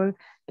suitable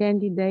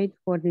candidate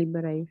for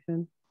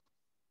liberation.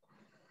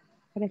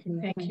 Thank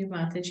you,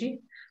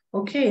 Mataji.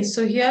 Okay,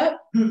 so here,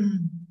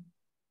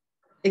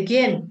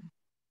 again,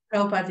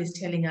 Prabhupada is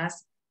telling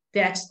us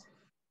that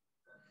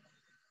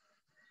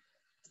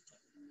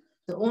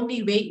the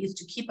only way is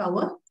to keep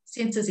our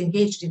senses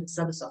engaged in the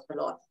service of the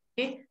Lord.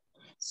 Okay,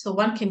 so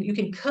you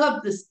can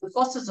curb the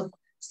forces of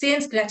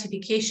sense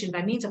gratification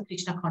by means of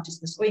Krishna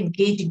consciousness or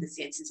engaging the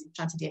senses in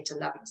transcendental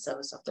loving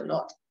service of the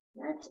Lord.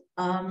 Right?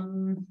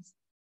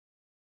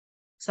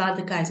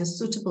 Sadhaka is a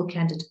suitable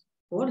candidate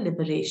for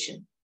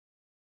liberation.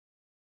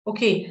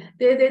 Okay,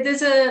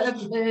 there's a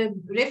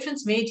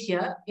reference made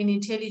here in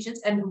intelligence,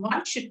 and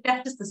one should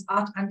practice this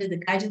art under the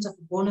guidance of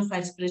a bona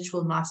fide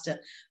spiritual master.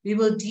 We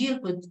will deal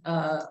with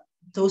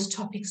those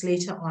topics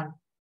later on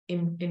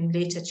in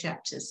later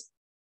chapters.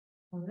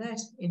 All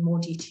right, in more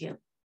detail.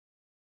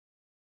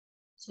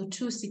 So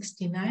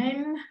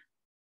 269.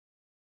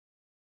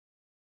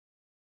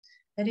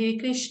 Hare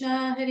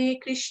Krishna,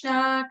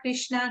 Krishna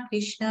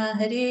Krishna,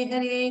 Hare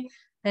Hare,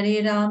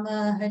 Hare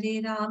Rama,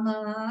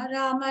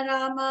 Rama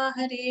Rama,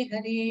 Hare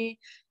Hare.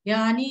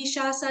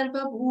 Yanisha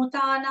sarva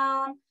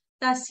bhutanam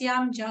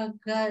tasyam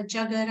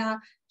jagara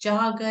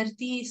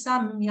jagarti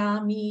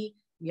samyami.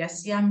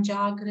 Yasyam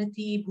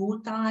jagrati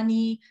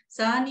bhutani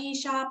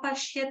sanisha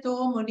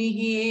pashyato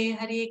munihe.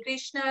 Hare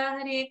Krishna,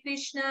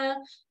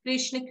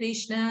 Krishna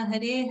Krishna,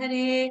 Hare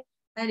Hare,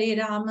 Hare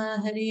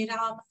Rama,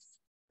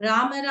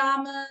 Rama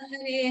Rama,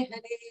 Hare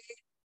Hare.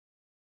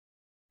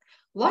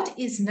 What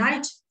is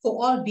night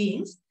for all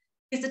beings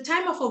is the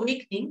time of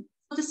awakening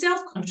for the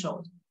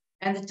self-controlled,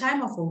 and the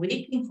time of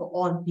awakening for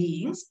all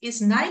beings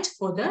is night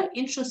for the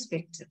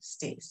introspective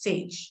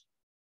sage.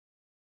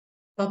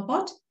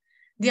 Purport: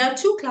 there are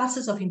two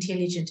classes of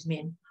intelligent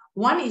men.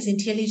 One is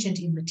intelligent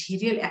in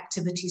material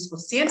activities for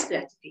sense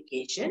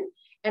gratification,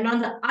 and on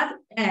the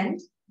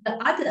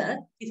other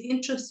is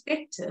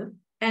introspective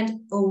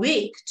and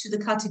awake to the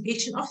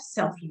cultivation of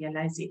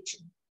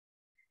self-realization.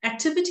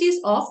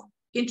 Activities of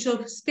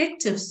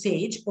introspective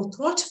sage or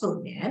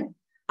thoughtful man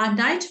are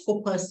night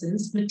for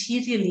persons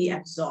materially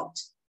absorbed.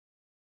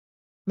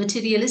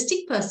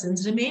 Materialistic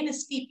persons remain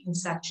asleep in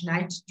such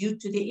night due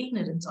to their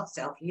ignorance of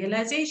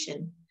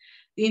self-realization.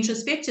 The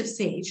introspective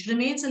sage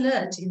remains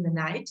alert in the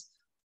night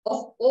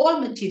of all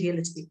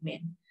materialistic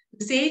men.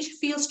 The sage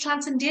feels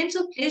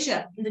transcendental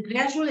pleasure in the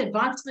gradual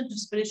advancement of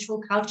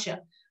spiritual culture,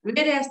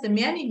 whereas the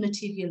man in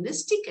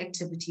materialistic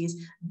activities,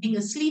 being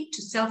asleep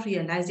to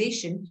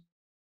self-realization,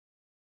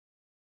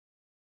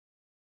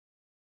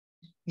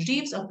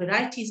 dreams of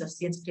varieties of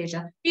sense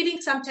pleasure,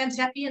 feeling sometimes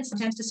happy and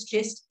sometimes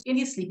distressed in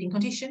his sleeping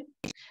condition.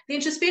 The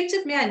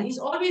introspective man is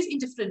always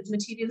indifferent to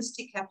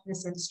materialistic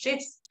happiness and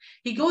distress.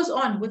 He goes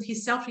on with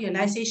his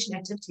self-realization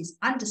activities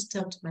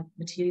undisturbed by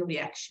material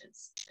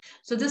reactions.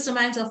 So this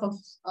reminds us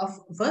of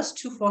verse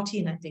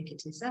 214, I think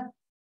it is,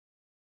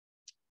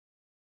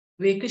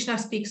 where Krishna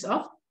speaks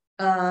of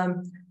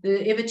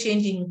the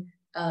ever-changing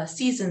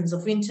seasons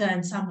of winter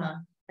and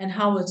summer, and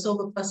how a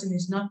sober person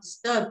is not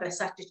disturbed by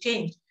such a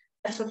change.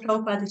 That's what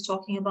Prabhupada is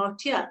talking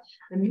about here.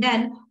 The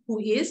man who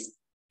is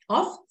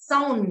of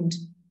sound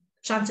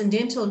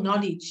transcendental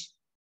knowledge,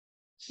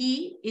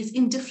 he is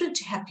indifferent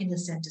to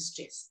happiness and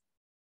distress.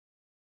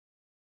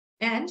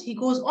 And he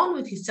goes on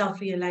with his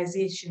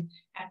self-realization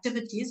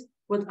activities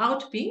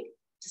without being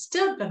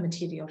disturbed by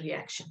material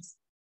reactions.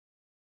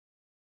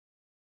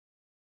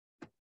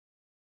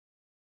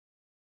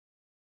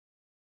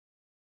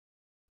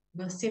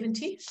 Verse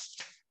 70.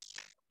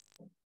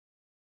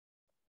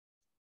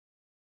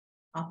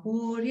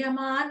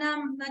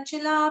 Apuryamanam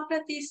nachala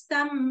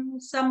pratistam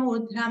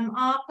samudram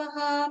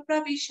apaha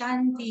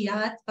pravishanti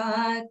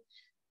yatvat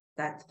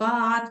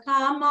tatvat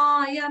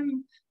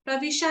kamayam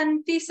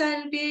pravishanti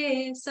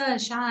sarve sa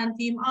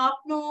shantim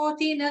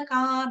apnoti na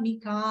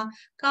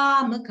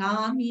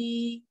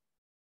kamakami.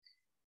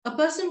 A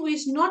person who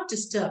is not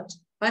disturbed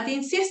by the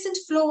incessant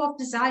flow of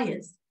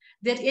desires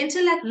that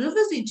enter like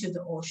rivers into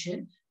the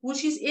ocean,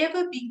 which is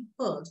ever being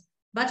filled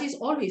but is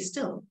always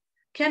still,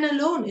 can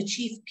alone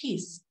achieve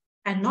peace,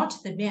 and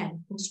not the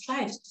man who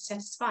strives to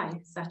satisfy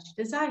such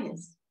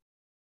desires.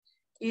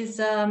 Is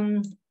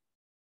let's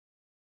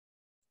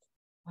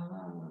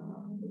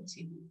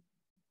see.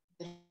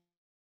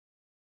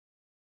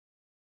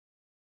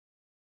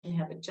 We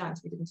have a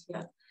chance. We didn't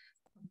hear.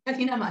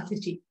 Katina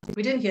Mataji,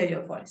 we didn't hear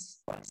your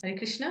voice. Hare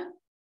Krishna.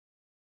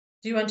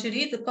 Do you want to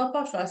read the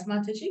purport for us,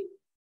 Mataji?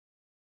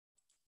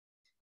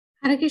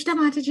 Hare Krishna,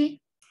 Mataji.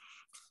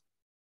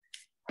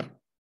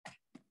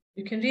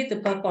 You can read the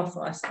purport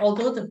for us.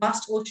 Although the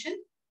vast ocean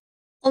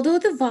Although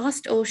the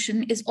vast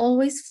ocean is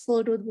always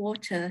filled with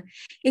water,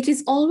 it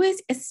is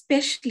always,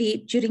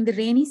 especially during the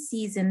rainy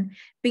season,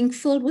 being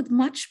filled with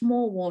much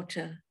more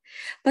water.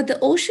 But the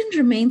ocean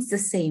remains the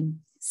same,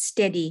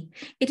 steady.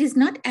 It is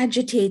not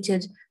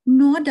agitated,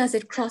 nor does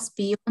it cross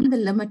beyond the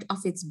limit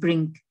of its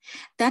brink.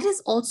 That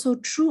is also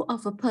true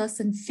of a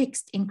person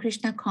fixed in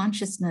Krishna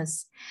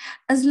consciousness.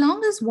 As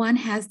long as one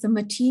has the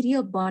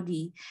material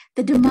body,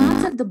 the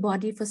demands of the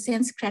body for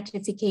sense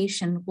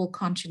gratification will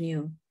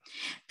continue.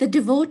 The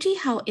devotee,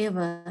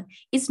 however,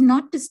 is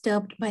not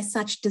disturbed by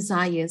such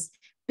desires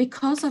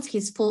because of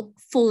his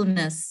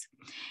fullness.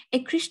 A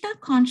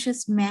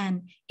Krishna-conscious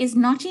man is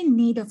not in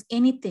need of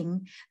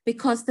anything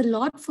because the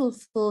Lord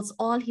fulfills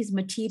all his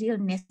material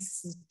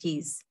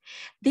necessities.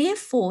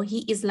 Therefore,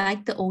 he is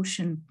like the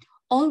ocean,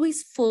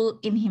 always full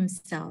in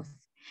himself.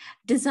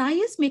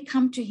 Desires may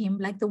come to him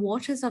like the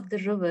waters of the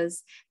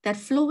rivers that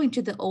flow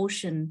into the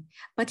ocean,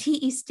 but he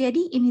is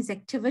steady in his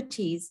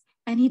activities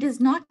and he is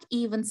not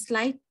even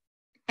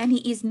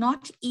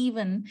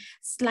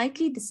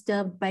slightly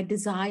disturbed by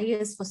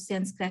desires for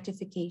sense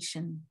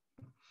gratification.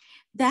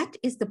 That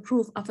is the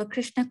proof of a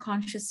Krishna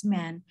conscious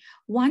man,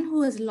 one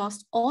who has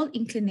lost all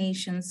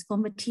inclinations for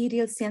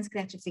material sense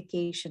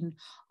gratification,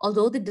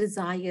 although the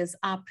desires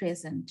are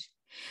present.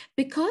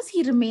 Because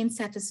he remains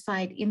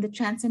satisfied in the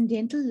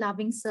transcendental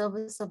loving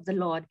service of the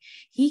Lord,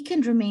 he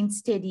can remain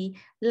steady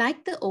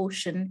like the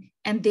ocean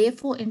and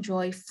therefore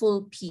enjoy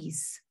full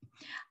peace.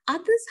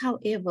 Others,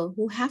 however,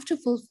 who have to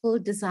fulfill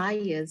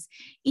desires,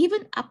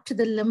 even up to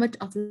the limit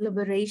of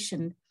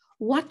liberation,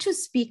 what to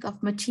speak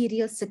of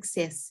material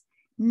success,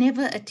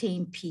 never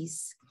attain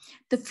peace.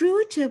 The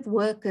fruitive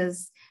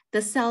workers,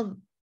 the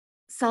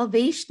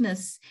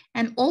salvationists,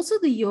 and also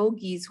the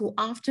yogis who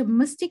after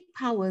mystic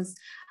powers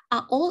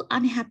are all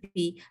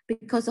unhappy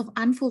because of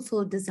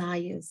unfulfilled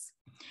desires.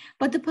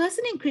 But the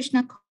person in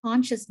Krishna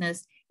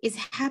consciousness is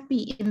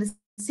happy in the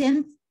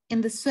sense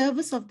in the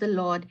service of the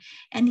Lord,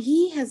 and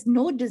he has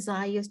no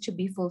desires to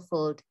be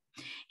fulfilled.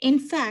 In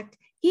fact,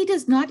 he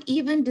does not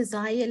even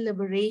desire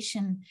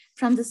liberation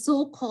from the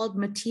so-called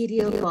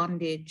material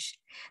bondage.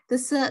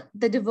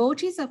 The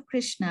devotees of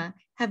Krishna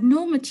have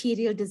no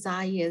material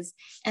desires,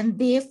 and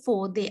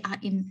therefore they are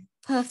in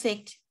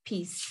perfect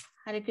peace.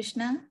 Hare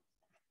Krishna.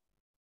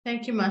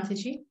 Thank you,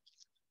 Mataji.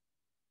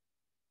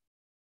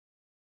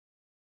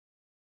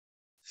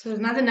 So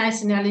another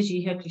nice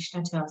analogy here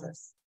Krishna tells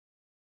us.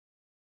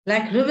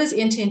 Like rivers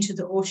enter into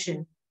the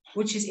ocean,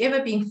 which is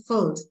ever being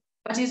filled,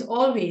 but is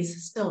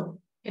always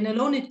still, can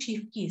alone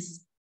achieve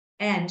peace,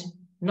 and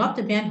not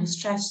the man who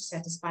strives to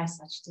satisfy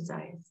such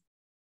desires.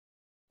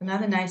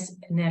 Another nice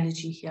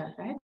analogy here,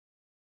 right?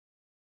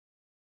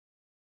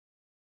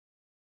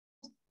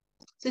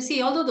 So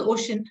see, although the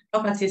ocean,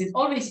 Prabhupada says, it's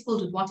always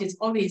filled with water, it's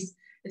always,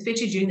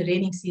 especially during the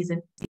raining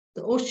season,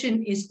 the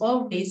ocean is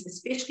always,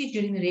 especially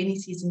during the rainy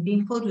season,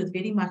 being filled with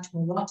very much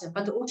more water,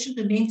 but the ocean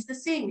remains the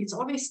same. It's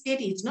always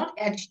steady. It's not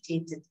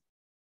agitated,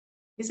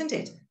 isn't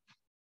it?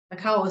 Like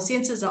how our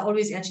senses are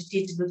always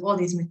agitated with all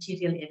these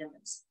material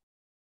elements.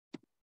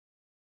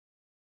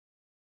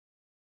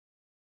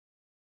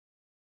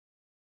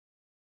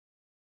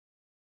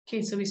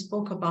 Okay, so we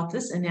spoke about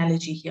this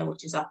analogy here,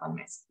 which is up on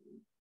my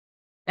screen.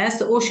 As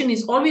the ocean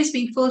is always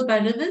being filled by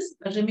rivers,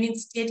 but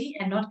remains steady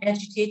and not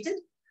agitated,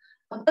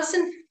 a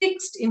person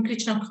fixed in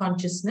Krishna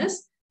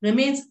consciousness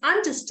remains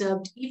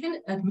undisturbed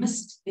even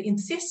amidst the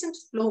incessant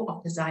flow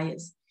of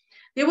desires.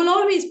 There will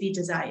always be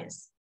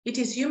desires. It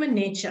is human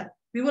nature.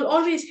 We will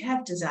always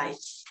have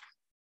desires.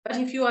 But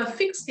if you are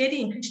fixed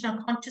steady in Krishna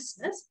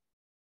consciousness,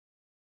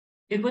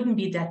 it wouldn't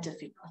be that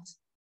difficult.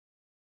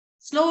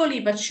 Slowly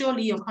but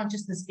surely your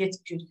consciousness gets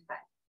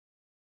purified,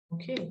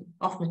 okay,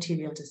 of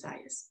material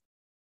desires.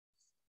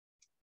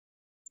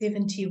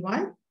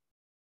 71.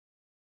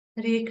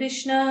 Hare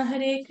Krishna,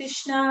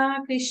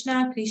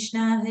 Krishna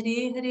Krishna,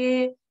 Hare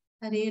Hare,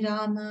 Hare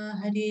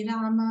Rama,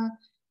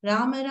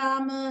 Rama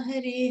Rama,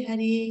 Hare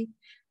Hare,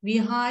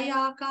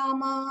 Vihaya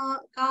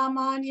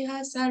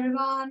Kamanya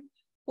Sarvan,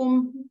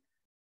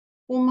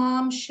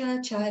 Umamsha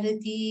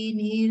Charati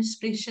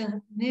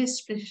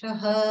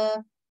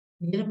Nirsprishah,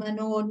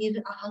 Nirmano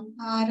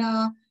Nirahankara,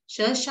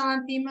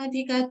 Shashanti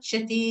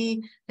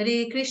Madhigachati,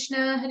 Hare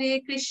Krishna,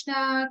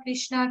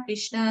 Krishna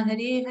Krishna,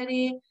 Hare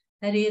Hare,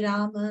 Hare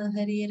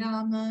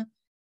Rama,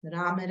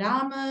 Rama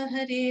Rama,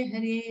 Hare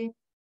Hare.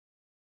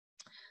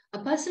 A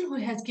person who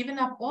has given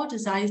up all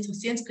desires for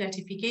sense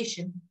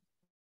gratification,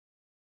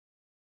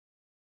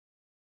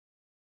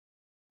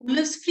 who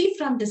lives free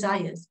from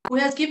desires, who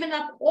has given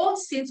up all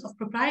sense of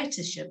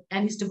proprietorship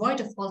and is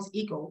devoid of false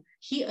ego,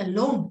 he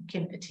alone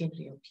can attain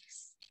real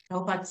peace.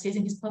 Prabhupada says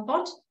in his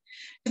purport,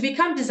 to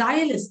become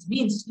desireless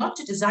means not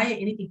to desire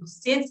anything for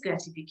sense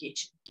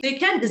gratification. So you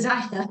can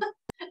desire,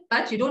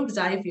 but you don't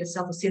desire for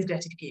yourself for sense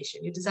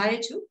gratification. You desire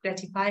to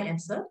gratify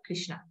and serve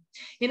Krishna.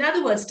 In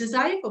other words,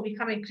 desire for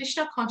becoming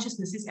Krishna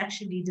consciousness is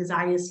actually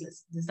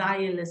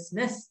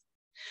desirelessness.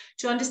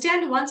 To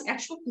understand one's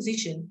actual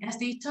position as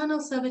the eternal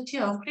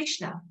servitor of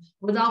Krishna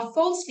without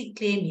falsely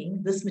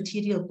claiming this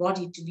material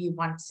body to be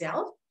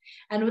oneself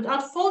and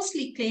without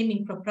falsely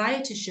claiming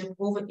proprietorship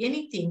over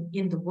anything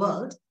in the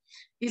world,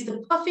 is the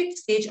perfect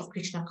stage of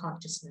Krishna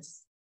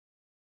consciousness.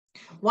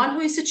 One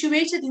who is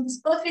situated in this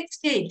perfect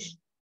stage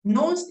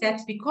knows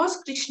that because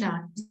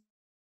Krishna is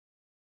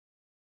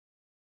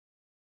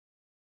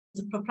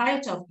the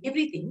proprietor of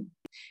everything,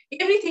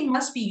 everything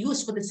must be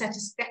used for the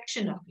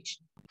satisfaction of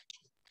Krishna.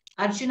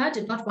 Arjuna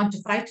did not want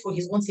to fight for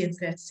his own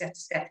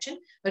satisfaction,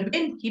 but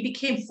when he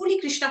became fully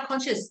Krishna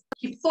conscious,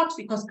 he fought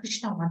because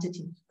Krishna wanted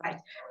him to fight.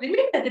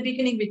 Remember at the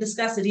beginning we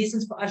discussed the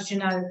reasons for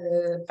Arjuna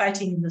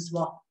fighting in this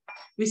war.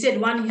 We said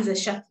one, he's a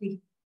Kshatri.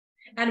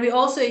 And we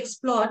also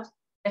explored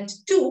that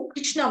two,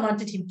 Krishna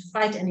wanted him to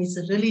fight and it's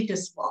a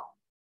religious war.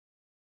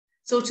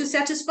 So to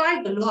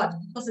satisfy the Lord,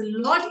 because the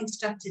Lord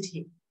instructed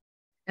him,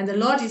 and the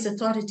Lord is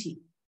authority,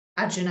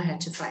 Arjuna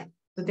had to fight.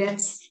 So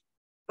that's,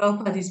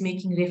 Prabhupada is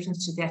making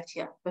reference to that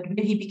here. But when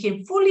he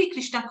became fully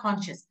Krishna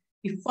conscious,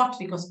 he fought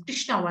because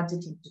Krishna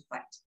wanted him to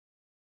fight.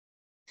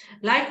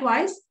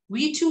 Likewise,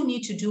 we too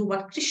need to do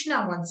what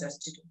Krishna wants us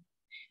to do.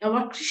 And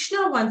what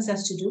Krishna wants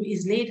us to do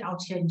is laid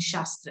out here in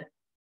Shastra.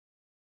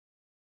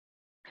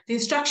 The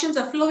instructions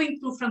are flowing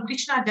through from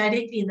Krishna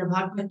directly in the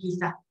Bhagavad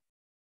Gita.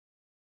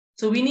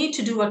 So we need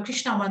to do what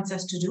Krishna wants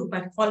us to do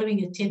by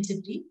following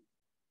attentively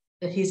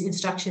his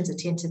instructions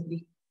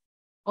attentively.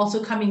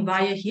 Also coming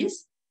via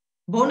his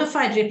bona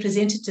fide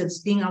representatives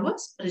being our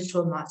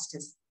spiritual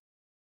masters.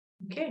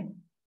 Okay.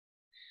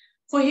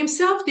 For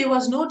himself, there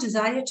was no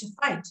desire to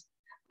fight.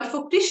 But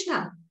for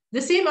Krishna,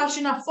 the same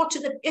Arjuna fought to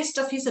the best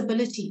of his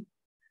ability.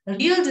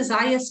 Real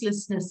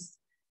desirelessness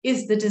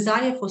is the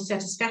desire for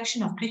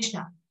satisfaction of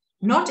Krishna,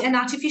 not an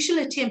artificial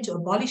attempt to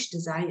abolish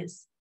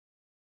desires.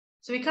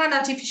 So we can't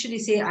artificially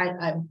say,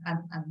 I'm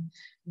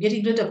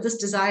getting rid of this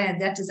desire and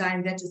that desire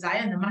and that desire,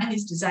 and the mind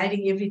is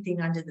desiring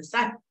everything under the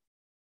sun.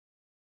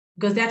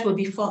 Because that will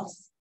be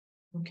false.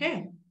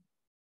 Okay.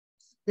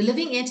 The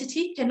living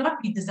entity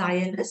cannot be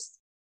desireless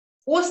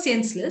or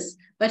senseless,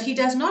 but he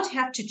does not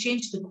have to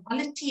change the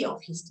quality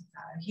of his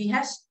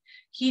desire.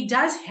 He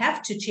does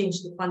have to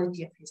change the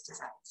quality of his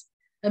desires.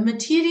 A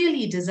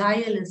materially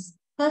desireless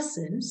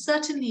person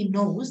certainly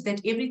knows that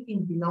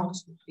everything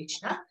belongs to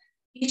Krishna.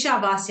 Isha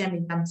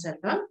Vasyam Idam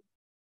Sarvam.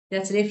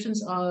 That's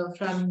reference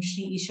from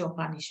Sri Isha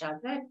Upanishad,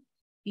 right?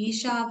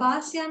 Isha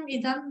Vasyam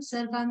Idam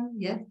Sarvam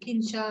Yat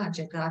Kinsha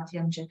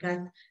Jagatyam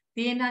Jagat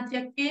Tena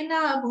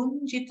Tyaktena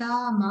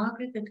Bhunjita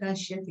Magrita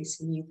Kashyati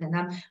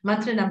Sritanam.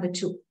 Mantra number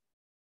 2.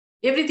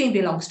 Everything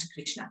belongs to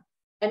Krishna.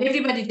 And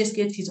everybody just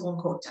gets his own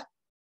quota.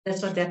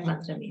 That's what that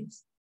mantra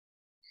means.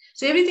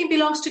 So everything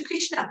belongs to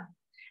Krishna.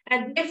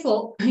 And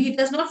therefore, he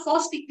does not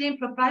falsely claim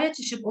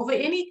proprietorship over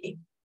anything.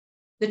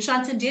 The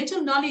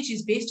transcendental knowledge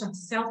is based on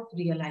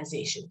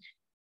self-realization.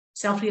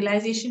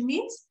 Self-realization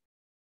means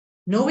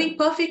knowing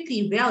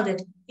perfectly well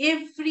that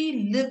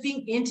every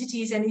living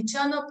entity is an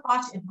eternal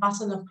part and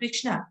parcel of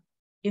Krishna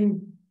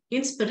in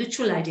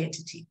spiritual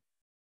identity.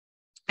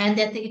 And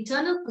that the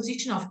eternal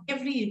position of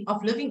every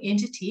living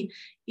entity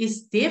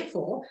is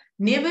therefore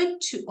never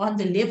on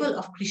the level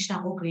of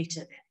Krishna or greater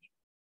than him.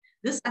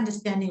 This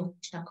understanding of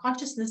Krishna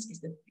consciousness is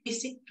the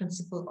basic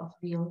principle of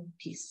real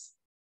peace.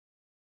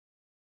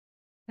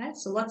 Right?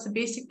 So what's the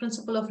basic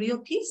principle of real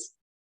peace?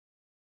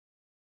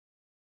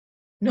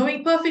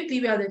 Knowing perfectly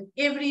well that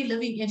every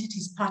living entity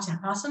is part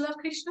and parcel of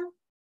Krishna,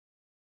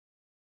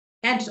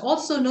 and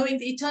also knowing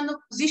the eternal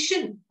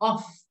position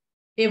of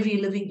every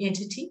living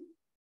entity,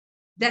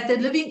 that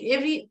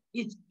every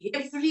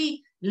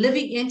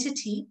living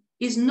entity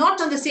is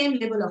not on the same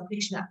level of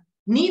Krishna.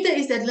 Neither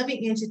is that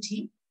living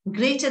entity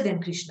greater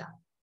than Krishna.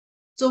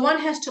 So one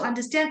has to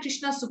understand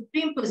Krishna's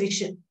supreme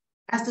position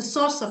as the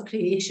source of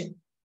creation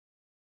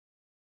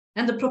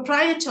and the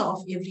proprietor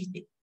of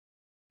everything.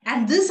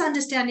 And this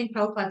understanding,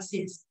 Prabhupada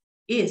says,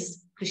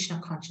 is Krishna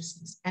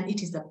consciousness. And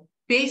it is the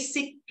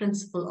basic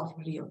principle of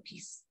real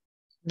peace.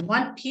 In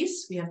one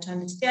piece, we have to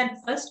understand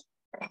first,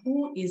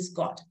 who is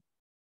God?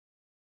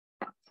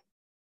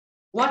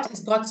 What is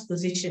God's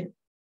position?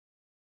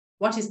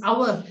 What is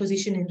our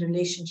position in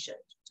relationship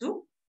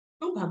to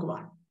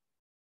Bhagavan?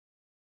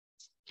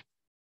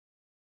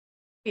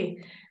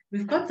 Okay,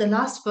 we've got the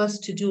last verse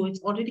to do.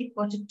 It's already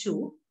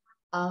 42.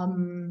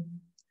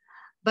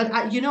 But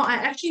I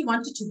actually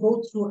wanted to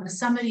go through a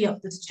summary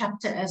of this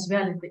chapter as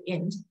well at the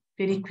end,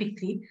 very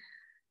quickly.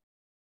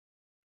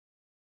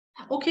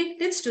 Okay,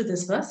 let's do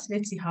this verse.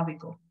 Let's see how we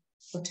go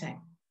for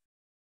time.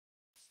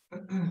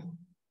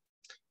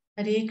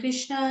 Hare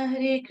Krishna,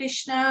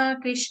 Krishna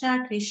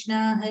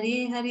Krishna,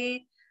 Hare Hare,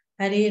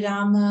 Hare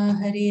Rama,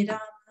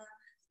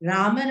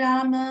 Rama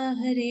Rama,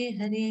 Hare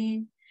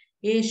Hare.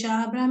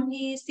 Esha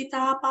Brahmi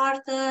Sthita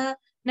Partha,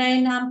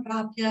 Nainam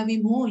Prapya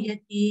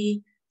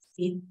Vimoyati,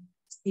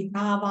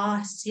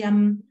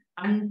 Sthitavasyam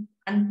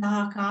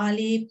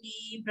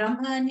Antakalepi,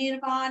 Brahma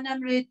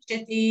Nirvanam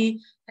Richati.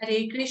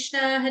 Hare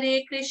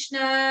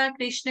Krishna,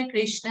 Krishna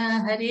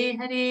Krishna, Hare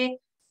Hare,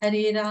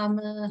 Hare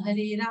Rama,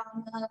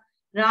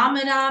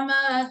 Rama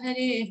Rama,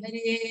 Hare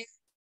Hare.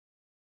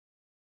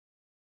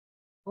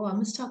 Oh, I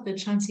missed out the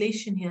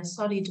translation here.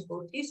 Sorry,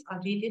 devotees.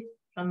 I'll read it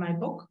from my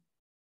book.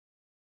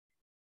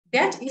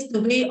 That is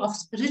the way of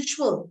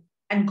spiritual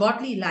and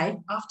godly life,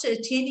 after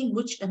attaining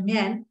which a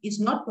man is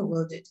not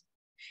bewildered.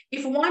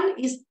 If one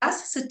is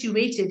thus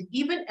situated,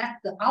 even at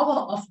the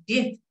hour of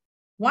death,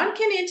 one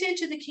can enter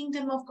into the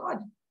kingdom of God.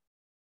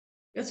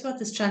 That's what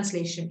this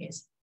translation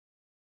is.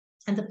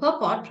 And the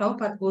purport,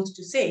 Prabhupada goes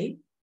to say,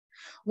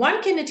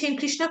 one can attain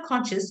Krishna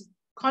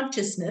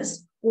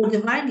consciousness or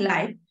divine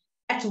life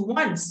at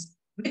once,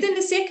 within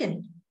a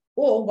second,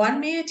 or one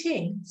may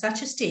attain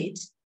such a state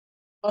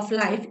of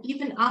life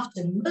even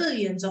after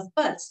millions of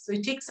births. So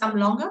it takes some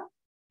longer,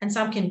 and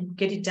some can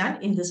get it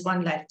done in this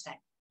one lifetime.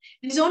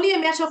 It is only a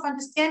matter of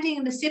understanding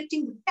and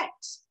accepting the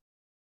facts.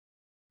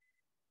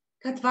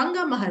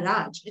 Sarvanga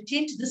Maharaj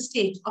attained to this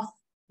state of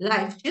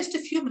life just a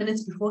few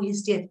minutes before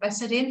his death by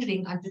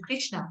surrendering unto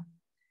Krishna.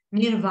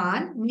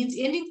 Nirvana means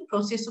ending the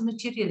process of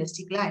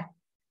materialistic life.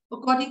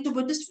 According to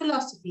Buddhist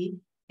philosophy,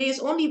 there is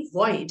only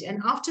void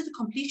and after the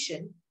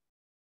completion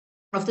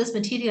of this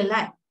material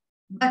life.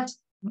 But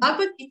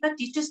Bhagavad Gita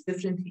teaches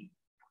differently.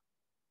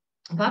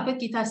 Bhagavad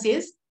Gita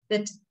says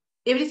that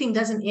everything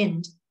doesn't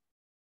end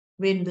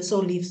when the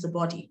soul leaves the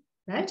body,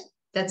 right?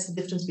 That's the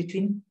difference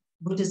between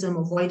Buddhism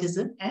or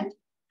voidism and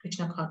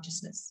Krishna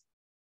consciousness.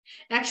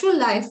 Actual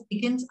life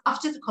begins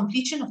after the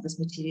completion of this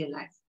material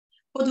life.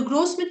 For the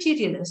gross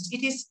materialist,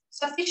 it is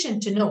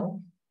sufficient to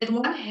know that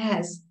one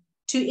has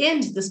to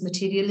end this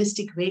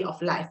materialistic way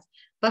of life.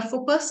 But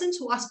for persons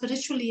who are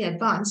spiritually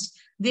advanced,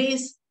 there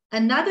is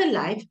another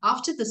life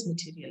after this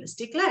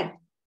materialistic life.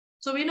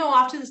 So we know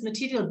after this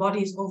material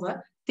body is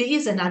over, there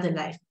is another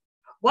life.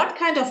 What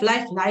kind of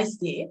life lies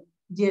there,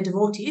 dear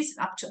devotees,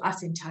 up to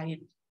us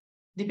entirely,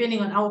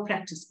 depending on our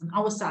practice, on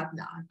our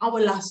sadhana, on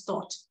our last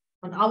thought,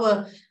 on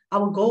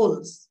our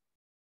goals.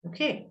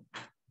 Okay.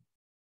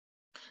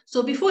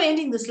 So before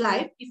ending this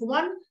life, if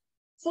one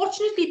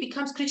fortunately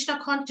becomes Krishna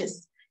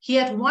conscious, he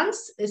at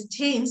once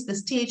attains the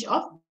stage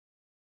of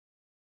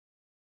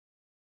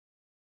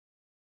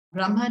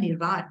Brahma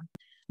Nirvana.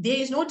 There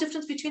is no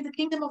difference between the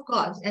kingdom of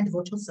God and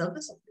devotional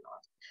service of the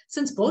Lord,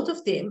 since both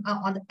of them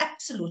are on the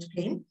absolute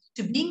plane.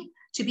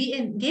 To be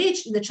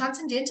engaged in the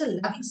transcendental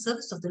loving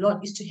service of the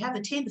Lord is to have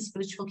attained the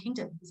spiritual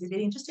kingdom. This is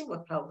very interesting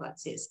what Prabhupada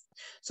says.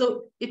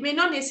 So it may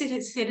not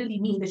necessarily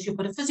mean that you've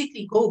got to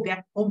physically go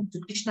back home to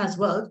Krishna's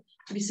world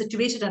to be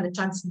situated on the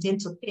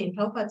transcendental plane.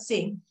 Prabhupada is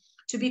saying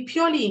to be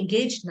purely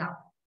engaged now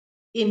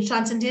in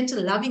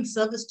transcendental loving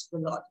service to the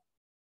Lord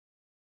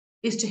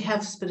is to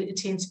have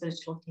attained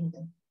spiritual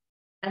kingdom.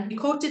 And we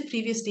quoted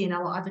previously in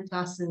our other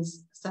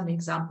classes some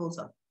examples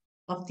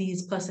of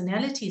these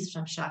personalities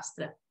from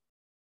Shastra.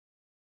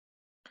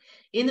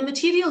 In the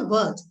material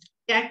world,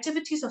 the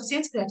activities of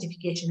sense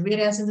gratification,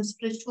 whereas in the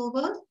spiritual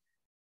world,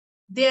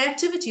 the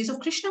activities of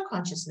Krishna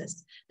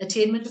consciousness.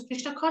 Attainment of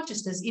Krishna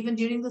consciousness, even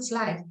during this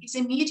life, is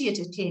immediate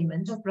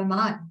attainment of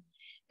Brahman.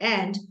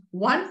 And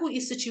one who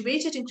is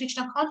situated in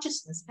Krishna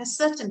consciousness has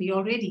certainly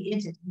already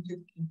entered into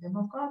the kingdom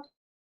of God.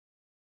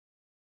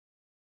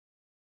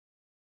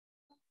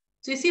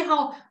 So you see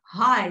how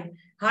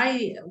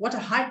what a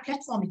high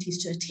platform it is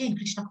to attain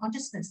Krishna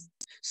consciousness.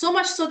 So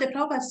much so that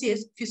Prabhupada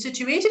says, if you're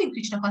situated in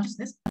Krishna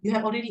consciousness, you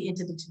have already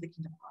entered into the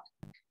kingdom of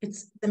God.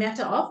 It's the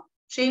matter of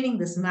training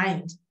this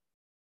mind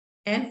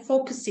and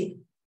focusing.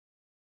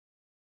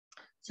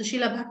 So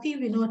Srila Bhakti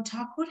Vinod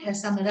Thakur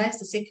has summarized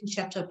the second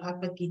chapter of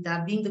Bhagavad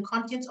Gita, being the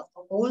contents of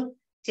the whole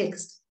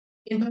text.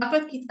 In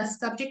Bhagavad Gita,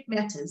 subject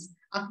matters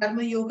are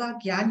Karma Yoga,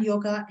 Jnana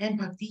Yoga, and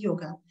Bhakti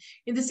Yoga.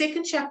 In the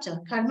second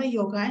chapter, Karma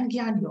Yoga and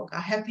Jnana Yoga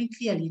have been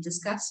clearly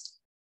discussed.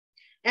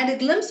 And a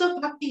glimpse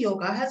of Bhakti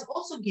Yoga has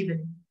also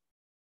given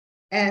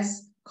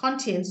as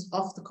contents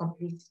of the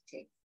complete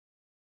text.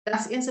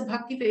 Thus ends the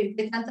Bhakti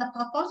Vedanta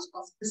purport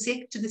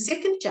to the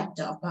second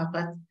chapter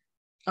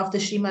of the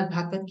Srimad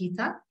Bhagavad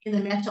Gita in the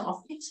matter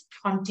of its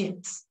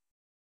contents.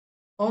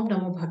 Om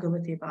Namo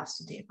Bhagavate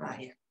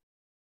Vasudevaya.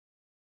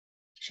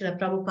 Srila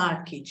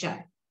Prabhupada ki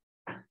jai.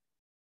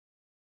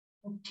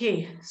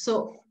 Okay,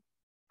 so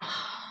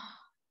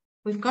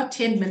we've got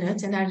 10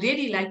 minutes and I'd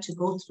really like to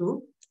go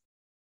through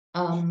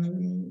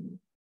some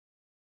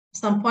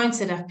points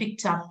that I've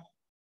picked up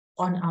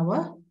on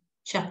our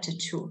chapter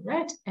 2,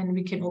 right? And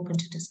we can open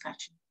to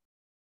discussion.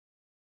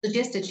 So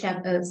just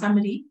a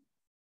summary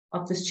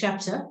of this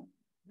chapter.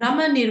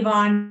 Brahma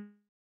Nirvana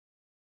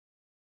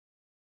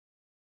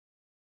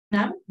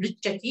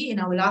Richati in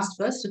our last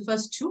verse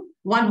refers to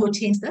one who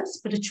attains the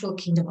spiritual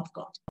kingdom of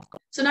God.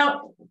 So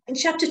now in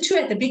chapter 2,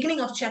 at the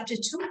beginning of chapter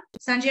 2,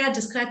 Sanjaya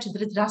described to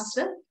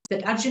Dhritarashtra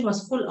that Arjuna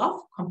was full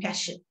of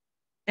compassion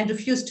and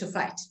refused to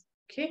fight.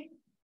 Okay.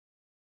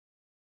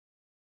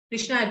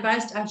 Krishna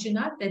advised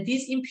Arjuna that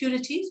these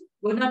impurities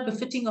were not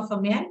befitting of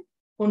a man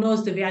who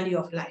knows the value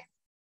of life.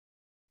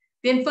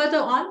 Then further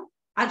on,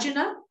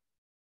 Arjuna,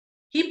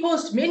 he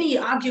posed many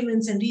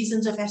arguments and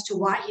reasons as to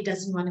why he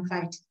doesn't want to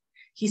fight.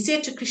 He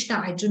said to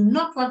Krishna, I do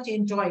not want to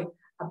enjoy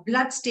a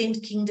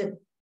blood-stained kingdom.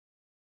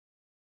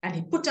 And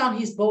he put down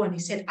his bow and he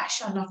said, I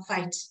shall not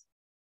fight.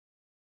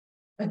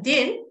 But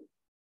then,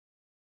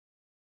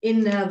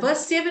 in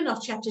verse 7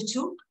 of chapter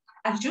 2,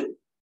 Arjuna,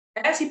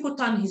 as he put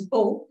down his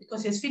bow,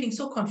 because he was feeling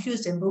so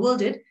confused and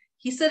bewildered,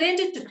 he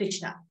surrendered to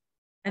Krishna.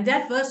 And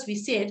that verse we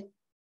said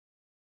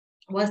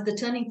was the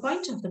turning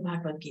point of the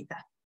Bhagavad Gita,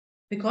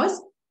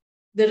 because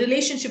the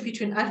relationship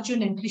between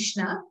Arjuna and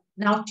Krishna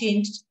now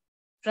changed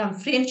from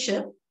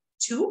friendship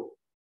to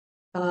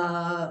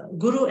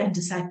guru and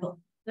disciple,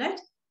 right?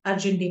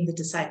 Arjuna being the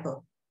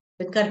disciple.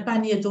 The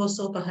Karpanya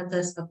doso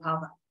pahatas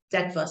bhava,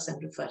 that verse I'm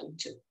referring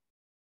to.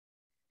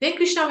 Then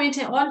Krishna went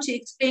on to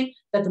explain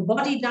that the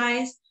body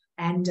dies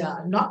and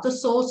not the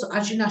soul, so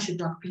Arjuna should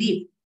not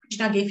grieve.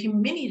 Krishna gave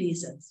him many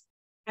reasons.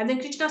 And then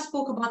Krishna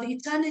spoke about the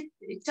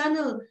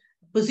eternal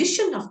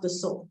position of the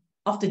soul,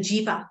 of the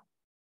jiva.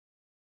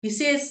 He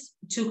says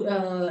to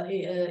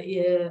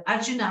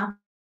Arjuna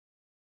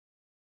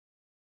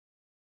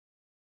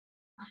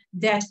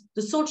that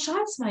the soul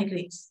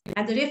transmigrates.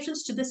 And the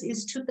reference to this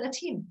is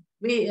 2:13,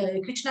 where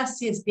Krishna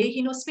says,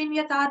 Dehi nosmin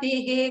yata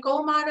dehe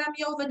kaumaram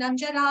yovanam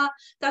jara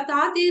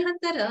tata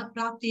dehantara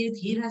prapti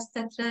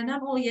dhirastatra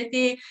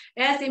namoyate.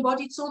 As the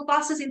embodied soul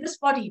passes in this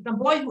body from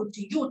boyhood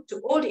to youth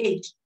to old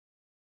age,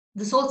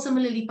 the soul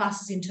similarly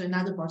passes into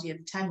another body at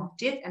the time of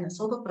death, and a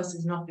sober person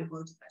is not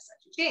bewildered by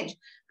such a change.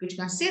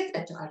 Krishna said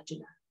that to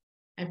Arjuna.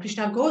 And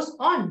Krishna goes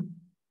on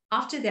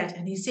after that,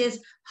 and he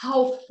says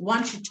how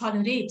one should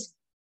tolerate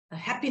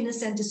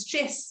happiness and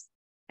distress,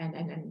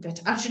 and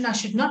that Arjuna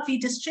should not be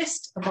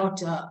distressed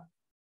about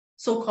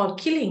so-called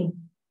killing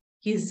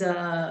his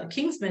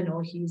kinsmen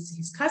or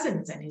his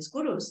cousins and his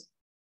gurus,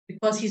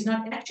 because he's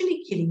not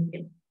actually killing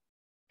him.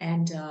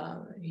 And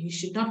he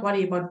should not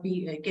worry about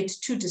get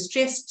too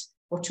distressed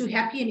or too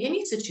happy in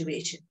any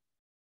situation.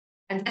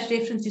 And that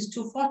reference is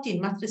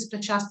 2:14, Matris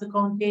Prachasta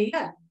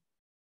Kaunteya.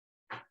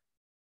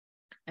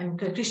 And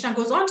Krishna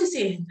goes on to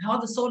say how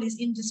the soul is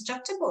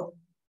indestructible.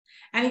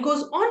 And he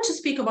goes on to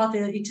speak about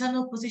the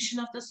eternal position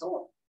of the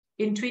soul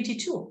in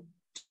 22.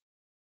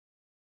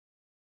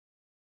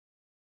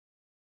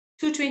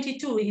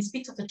 2:22, he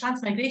speaks of the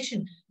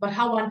transmigration, but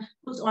how one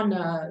puts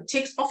on,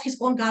 takes off his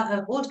own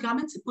old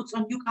garments and puts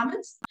on new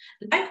garments.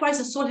 Likewise,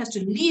 the soul has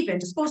to leave and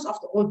dispose of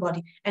the old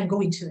body and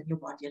go into a new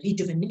body, a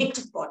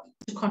rejuvenated body,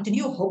 to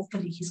continue,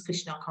 hopefully, his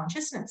Krishna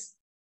consciousness.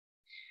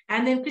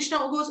 And then Krishna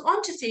goes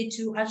on to say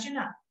to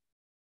Arjuna,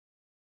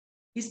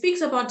 he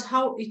speaks about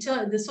how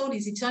the soul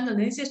is eternal,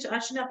 and he says to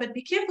Arjuna, but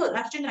be careful,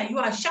 Arjuna, you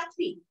are a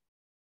Kshatri.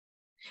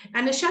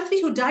 And a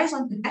Kshatri who dies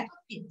on the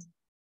battlefield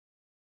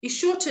is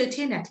sure to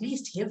attain at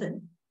least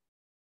heaven.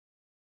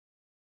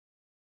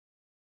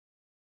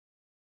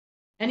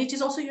 And it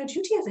is also your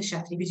duty as a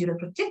Kshatri, because you're a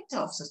protector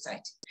of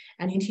society,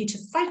 and you need to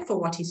fight for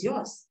what is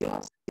yours.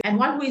 And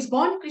one who is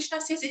born,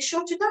 Krishna says, is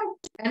sure to die.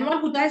 And one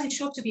who dies is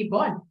sure to be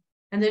born.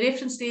 And the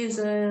reference there is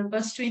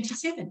verse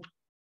 27.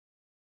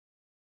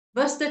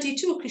 Verse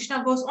 32,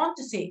 Krishna goes on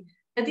to say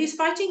that these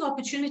fighting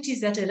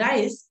opportunities that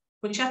arise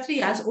for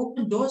Kshatriyas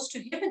open doors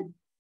to heaven.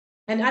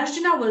 And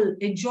Arjuna will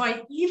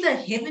enjoy either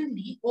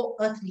heavenly or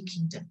earthly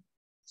kingdom.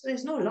 So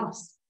there's no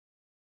loss.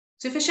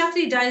 So if a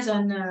Kshatri dies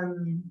on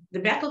the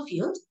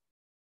battlefield,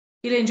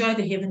 he'll enjoy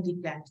the heavenly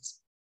planet.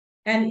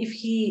 And if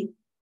he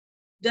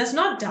does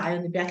not die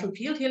on the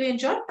battlefield, he'll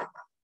enjoy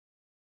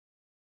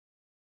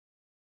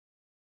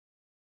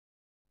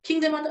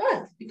kingdom on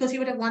earth, because he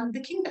would have won the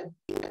kingdom.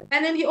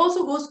 And then he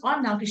also goes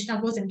on now, Krishna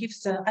goes and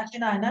gives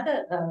Arjuna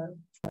another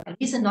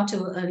reason not to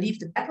leave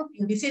the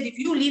battlefield. He said, if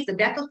you leave the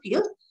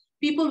battlefield,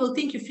 people will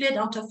think you fled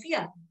out of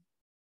fear.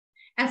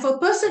 And for a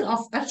person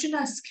of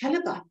Arjuna's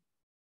caliber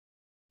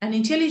and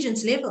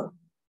intelligence level,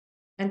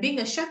 and being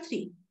a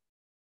Kshatri,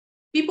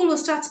 people will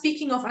start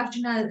speaking of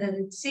Arjuna,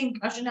 saying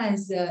Arjuna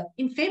is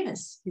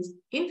infamous, is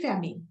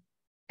infamy.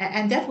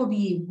 And that will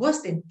be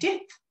worse than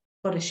death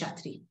for a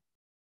Kshatri,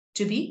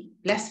 to be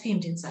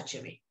blasphemed in such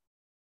a way.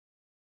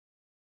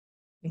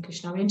 And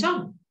Krishna went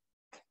on.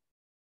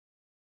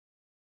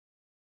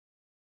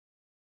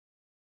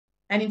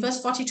 And in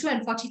verse 42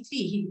 and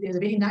 43, there's a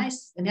very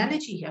nice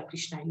analogy here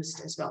Krishna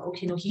used as well.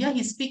 Okay, now here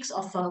he speaks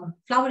of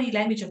flowery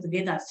language of the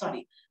Vedas,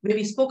 where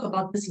we spoke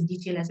about this in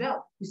detail as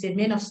well. We said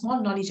men of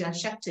small knowledge are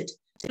shakted.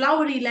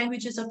 Flowery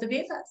languages of the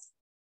Vedas.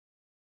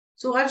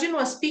 So Arjuna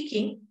was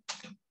speaking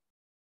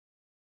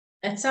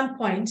at some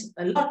point,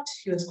 a lot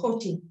he was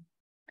quoting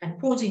and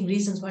quoting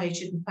reasons why he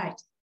shouldn't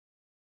fight.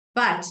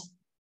 But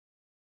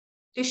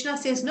Krishna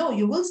says, no,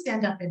 you will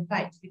stand up and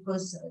fight,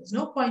 because there's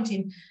no point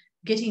in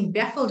getting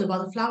baffled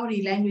about the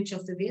flowery language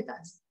of the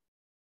Vedas,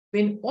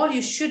 when all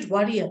you should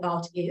worry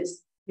about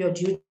is your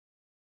duty,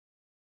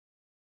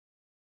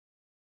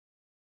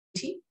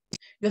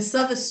 your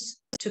service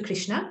to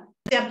Krishna,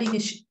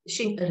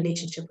 establishing a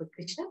relationship with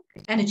Krishna,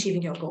 and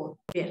achieving your goal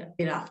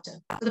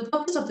thereafter. So the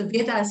purpose of the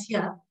Vedas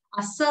here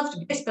are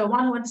served best by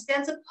one who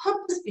understands the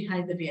purpose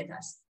behind the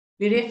Vedas.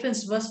 We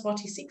referenced verse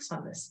 46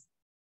 on this.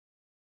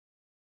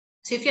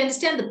 So if you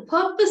understand the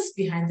purpose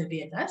behind the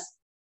Vedas,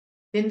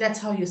 then that's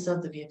how you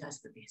serve the Vedas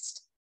the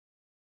best.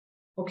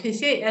 Okay,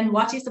 so, and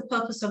what is the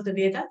purpose of the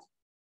Vedas?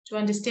 To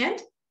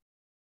understand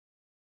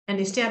and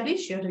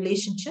establish your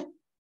relationship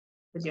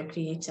with your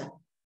Creator,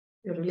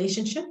 your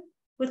relationship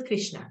with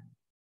Krishna,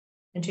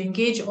 and to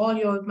engage all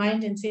your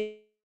mind and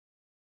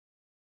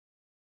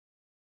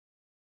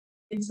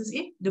senses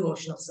in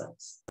devotional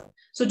service.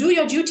 So do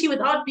your duty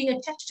without being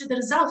attached to the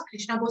result.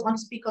 Krishna goes on to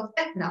speak of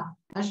that now.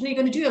 Arjuna, you're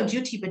going to do your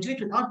duty, but do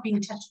it without being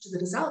attached to the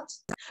result.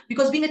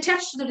 Because being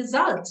attached to the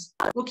result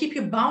will keep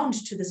you bound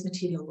to this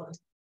material world.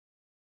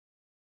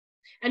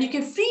 And you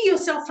can free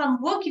yourself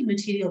from work in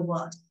material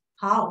world.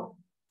 How?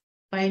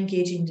 By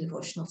engaging in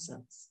devotional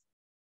service.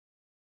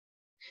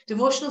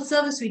 Devotional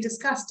service we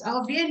discussed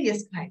are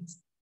various kinds.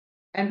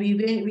 And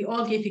we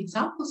all gave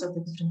examples of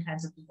the different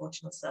kinds of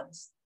devotional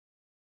service.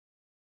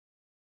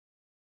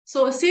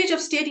 So a sage of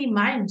steady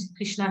mind,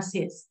 Krishna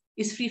says,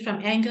 is free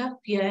from anger,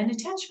 fear, and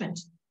attachment.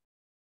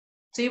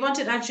 So he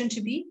wanted Arjuna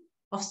to be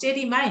of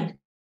steady mind,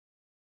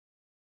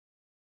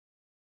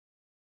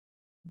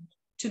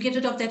 to get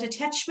rid of that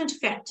attachment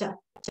factor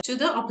to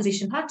the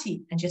opposition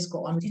party and just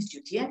go on with his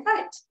duty and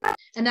fight.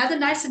 Another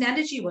nice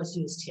analogy was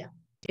used here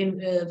in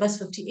verse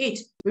 58,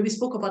 where we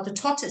spoke about the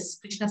tortoise.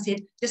 Krishna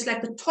said, just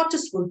like the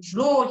tortoise will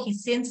draw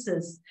his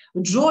senses,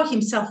 will draw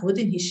himself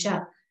within his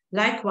shell,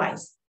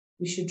 likewise,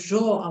 we should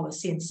draw our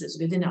senses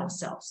within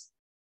ourselves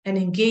and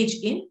engage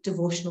in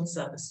devotional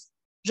service.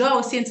 Draw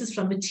our senses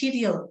from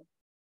material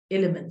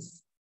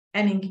elements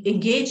and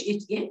engage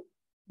it in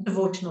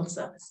devotional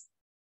service.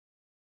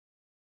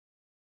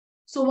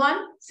 So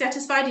one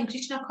satisfied in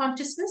Krishna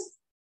consciousness,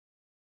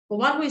 for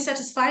one who is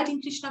satisfied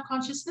in Krishna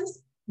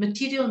consciousness,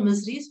 material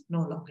miseries no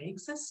longer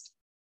exist.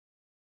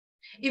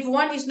 If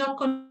one is not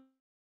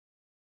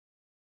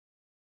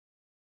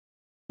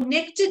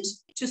connected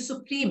to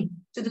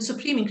the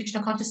Supreme in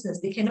Krishna consciousness,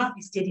 there cannot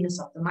be steadiness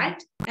of the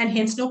mind and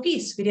hence no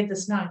peace. We read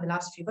this now in the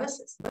last few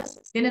verses.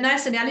 Then a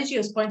nice analogy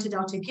was pointed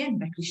out again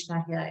by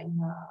Krishna here in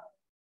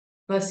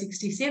verse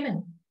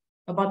 67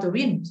 about the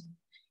wind.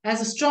 As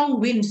a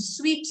strong wind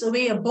sweeps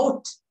away a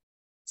boat,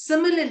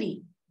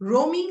 similarly,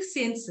 roaming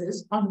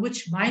senses on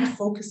which mind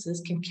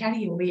focuses can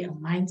carry away a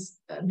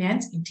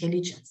man's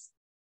intelligence.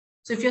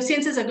 So if your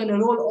senses are going to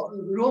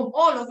roam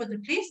all over the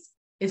place,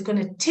 it's going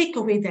to take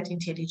away that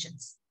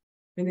intelligence.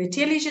 When the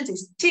intelligence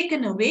is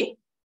taken away,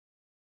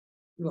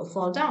 you will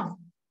fall down.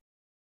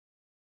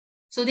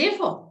 So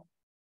therefore,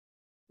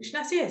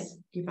 Krishna says,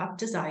 give up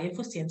desire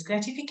for sense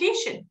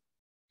gratification.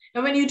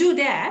 And when you do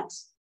that,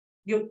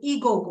 your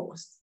ego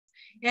goes.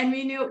 And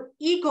when your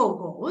ego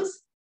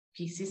goes,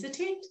 peace is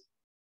attained.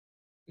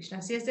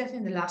 Krishna says that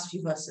in the last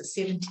few verses,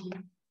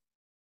 71,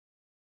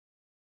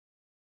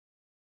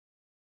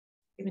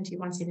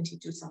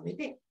 72, somewhere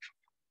there.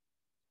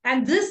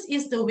 And this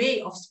is the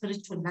way of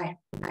spiritual life.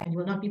 And you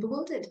will not be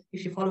bewildered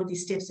if you follow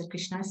these steps that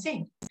Krishna is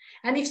saying.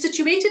 And if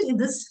situated in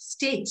this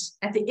state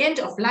at the end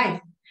of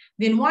life,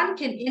 then one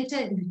can enter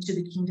into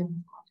the kingdom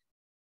of God.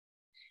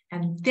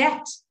 And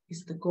that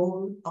is the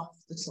goal of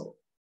the soul.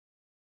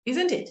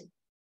 Isn't it?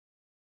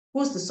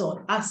 Who's the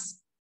soul? Us.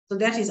 So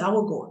that is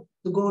our goal,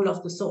 the goal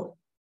of the soul.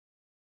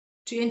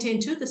 To enter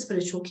into the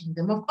spiritual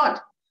kingdom of God.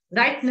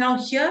 Right now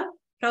here,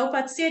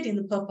 Prabhupada said in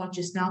the purport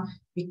just now,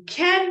 we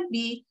can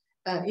be,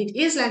 it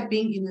is like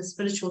being in the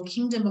spiritual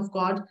kingdom of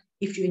God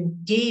if you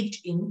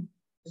engage in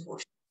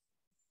devotion.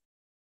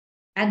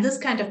 And this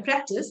kind of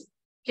practice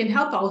can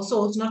help our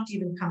souls not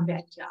even come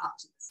back here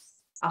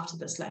after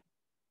this life.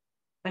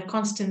 By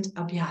constant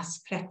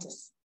abhyas,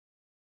 practice.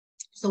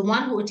 So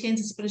one who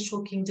attains the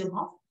spiritual kingdom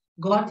of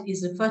God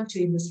is referred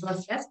to in this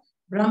verse as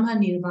Brahma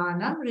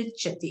Nirvana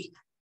Richati.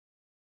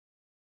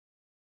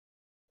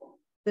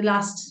 The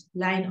last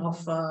line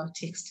of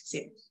text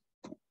 7.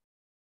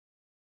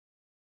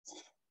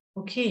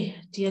 Okay,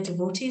 dear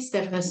devotees,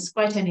 that was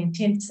quite an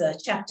intense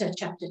chapter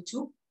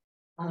 2.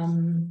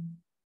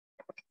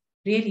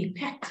 Really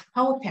packed,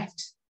 power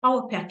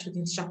packed with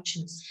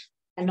instructions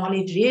and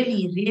knowledge,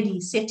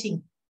 really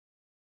setting.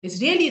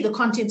 It's really the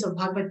contents of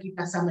Bhagavad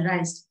Gita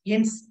summarized,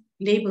 hence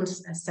labeled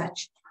as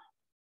such.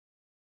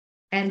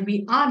 And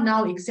we are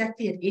now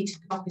exactly at 8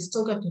 o'clock. We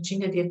still got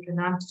Nachinga Dev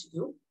Pranam to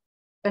do.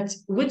 But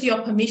with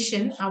your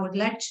permission, I would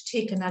like to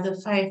take another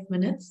 5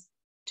 minutes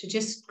to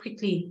just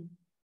quickly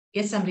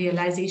get some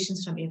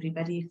realizations from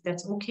everybody. If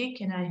that's okay,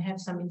 can I have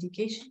some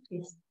indication,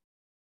 please?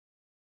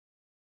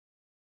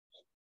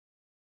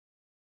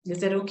 Is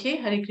that okay,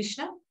 Hare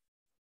Krishna?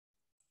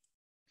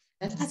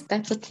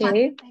 That's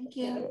okay. Thank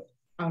you.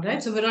 All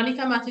right, so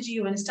Veronica Mataji,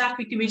 you want to start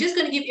quickly? We're just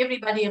going to give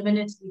everybody a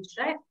minute each,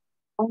 right?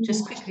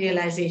 Just quick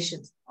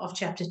realizations of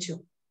chapter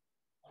 2.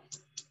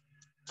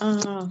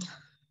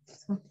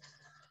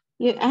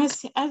 Yeah,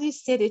 as you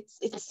said, it's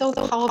so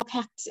power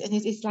packed, and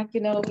it is like,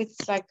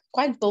 it's like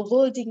quite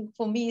bewildering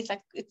for me. It's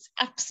like it's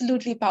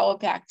absolutely power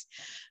packed,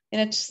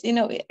 and it's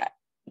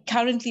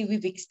currently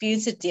we've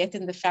experienced a death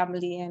in the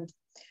family, and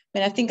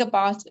when I think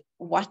about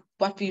what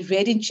we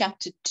read in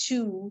chapter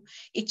 2,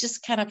 it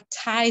just kind of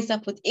ties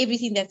up with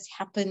everything that's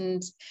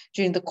happened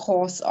during the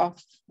course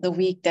of the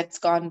week that's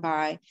gone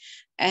by,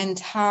 and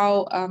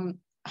how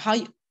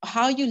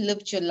you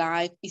lived your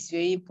life is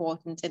very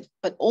important,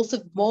 but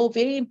also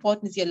very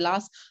important is your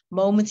last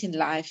moment in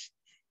life.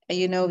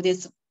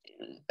 There's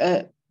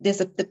a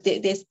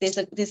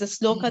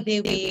sloka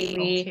there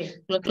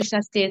where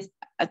Krishna says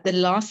at the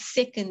last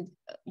second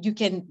you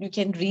can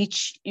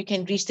reach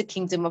the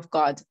kingdom of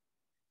God.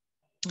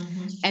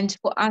 And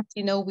for us,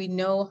 we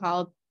know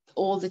how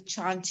all the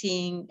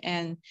chanting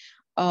and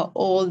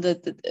all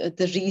the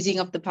reading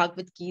of the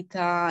Bhagavad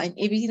Gita and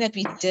everything that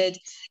we did,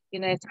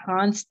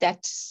 enhanced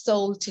that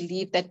soul to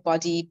leave that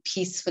body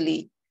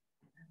peacefully.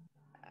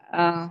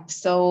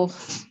 So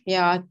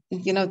yeah,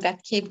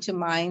 that came to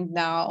mind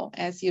now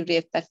as you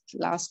read that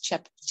last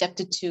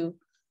chapter 2.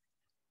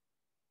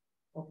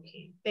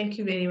 Okay, thank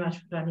you very much,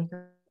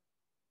 Radhika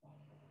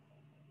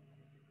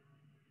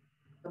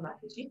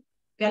Mataji.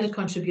 Valid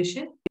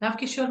contribution.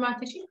 Navkishore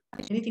Mataji,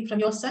 anything from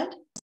your side?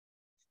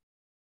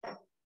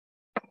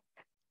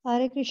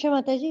 Hare Krishna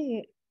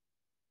Mataji,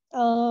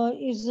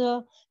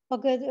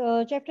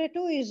 chapter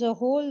 2 is a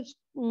whole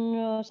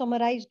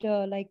summarized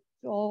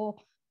of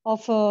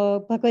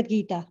Bhagavad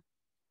Gita.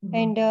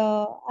 And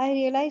I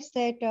realized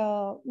that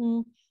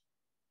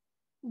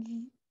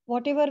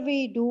whatever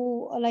we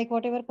do, like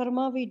whatever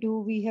karma we do,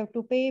 we have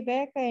to pay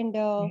back, and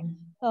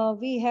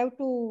we have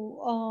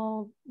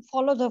to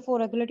follow the 4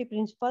 regulatory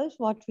principles,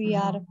 what we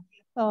are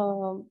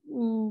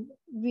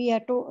we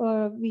have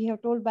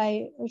told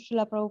by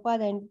Srila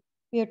Prabhupada, and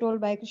we are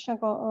told by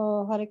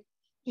Hare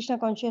Krishna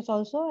conscious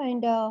also,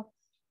 and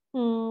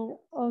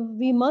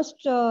we must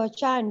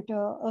chant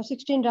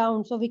 16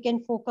 rounds so we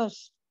can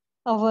focus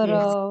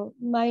our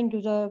mind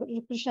to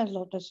the Krishna's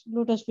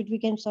lotus feet. We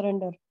can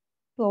surrender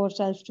to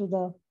ourselves to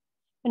the.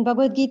 And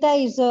Bhagavad Gita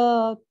is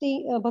a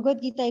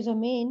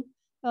main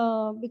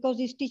because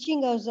it's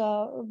teaching us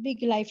a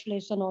big life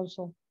lesson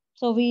also.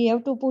 So we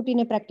have to put in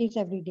a practice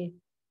every day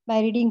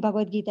by reading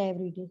Bhagavad Gita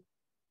every day.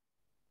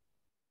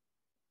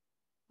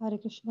 Hare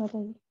Krishna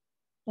Mataji.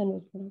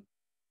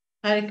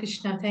 Hare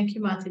Krishna. Thank you,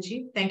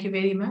 Mataji. Thank you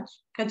very much.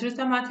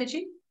 Kadruta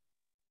Mataji.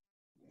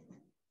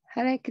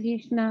 Hare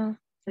Krishna.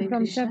 Hare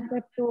From Krishna.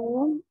 chapter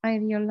 2, I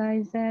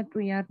realize that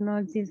we are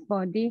not this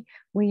body,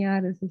 we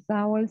are the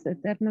souls,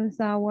 eternal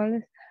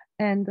souls,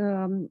 and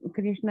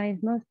Krishna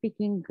is not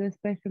speaking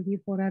especially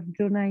for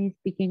Arjuna, he is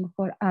speaking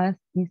for us,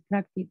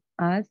 instructing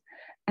us,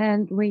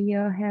 and we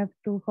have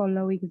to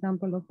follow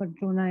example of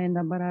Arjuna and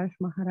Ambarish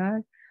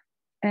Maharaj,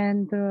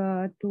 and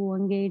to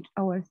engage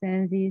our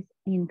senses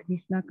in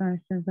Krishna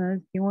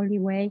consciousness. The only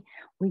way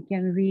we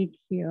can reach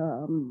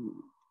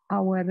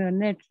our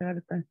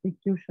nature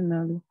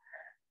constitutional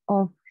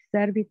of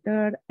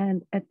servitor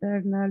and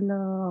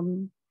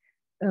eternal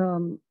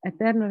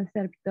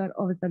servitor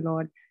of the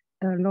Lord.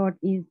 Lord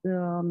is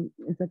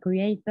the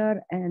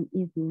creator and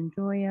is the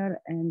enjoyer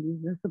and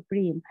is the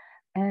supreme.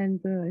 And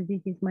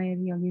this is my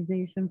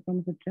realization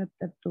from the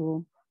chapter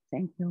 2.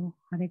 Thank you.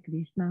 Hare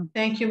Krishna.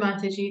 Thank you,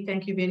 Mataji.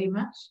 Thank you very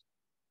much.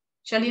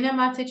 Shalina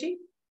Mataji.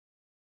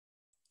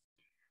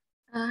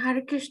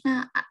 Hare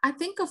Krishna, I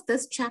think of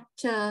this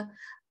chapter,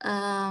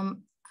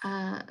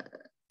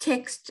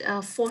 text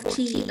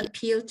 40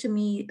 appealed to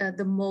me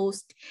the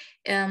most.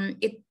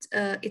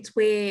 It's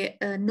where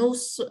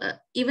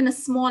even a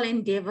small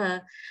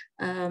endeavor,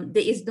 there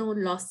is no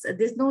loss.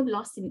 There's no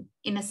loss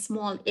in a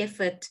small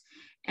effort,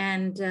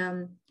 and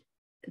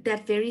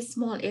that very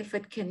small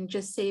effort can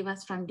just save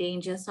us from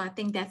danger. So I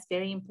think that's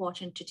very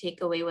important to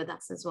take away with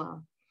us as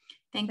well.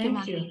 Thank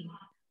you.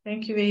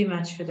 Thank you very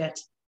much for that.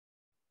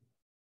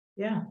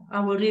 Yeah, I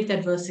will read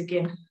that verse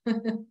again.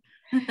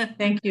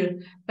 Thank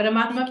you.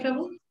 Paramatma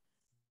Prabhu.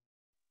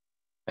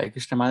 Hare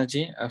Krishna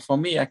Mataji. For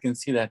me, I can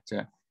see that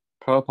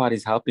Prabhupada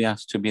is helping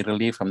us to be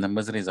relieved from the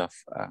miseries of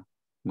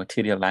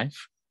material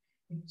life.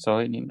 So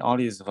in all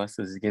these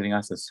verses, he's giving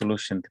us a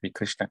solution to be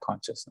Krishna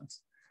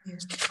consciousness.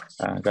 Yes.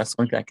 That's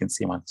one thing I can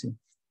see, Mataji.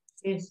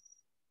 Yes.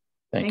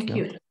 Thank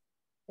you.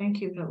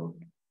 Thank you, Prabhu.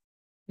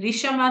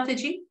 Risha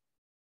Mataji.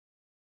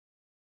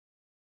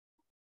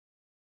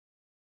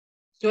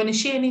 Do you want to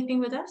share anything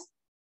with us?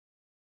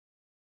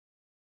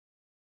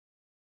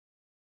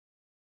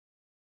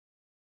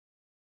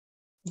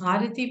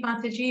 Bharati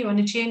Mataji, you want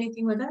to share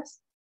anything with us?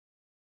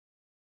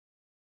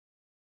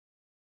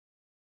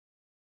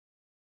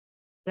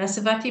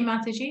 Rasavati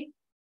Mataji.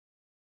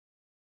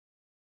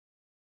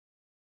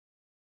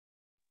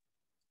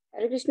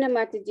 Hare Krishna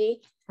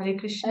Mataji. Hare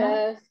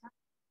Krishna.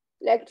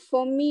 Like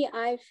for me,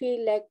 I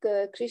feel like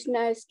Krishna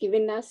has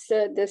given us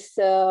this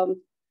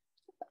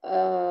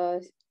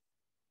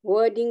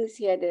wordings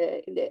here,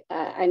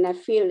 and I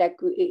feel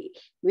like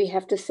we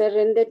have to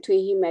surrender to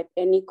him at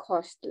any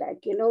cost.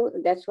 Like,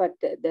 that's what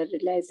the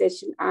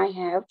realization I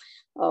have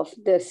of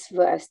this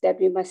verse,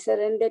 that we must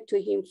surrender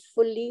to him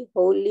fully,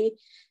 wholly,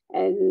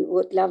 and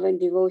with love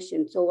and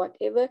devotion. So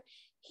whatever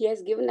he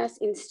has given us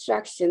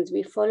instructions,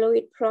 we follow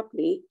it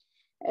properly,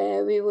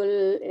 we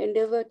will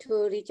endeavor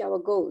to reach our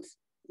goals,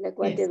 like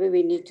whatever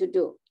we need to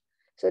do.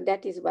 So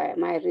that is why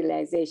my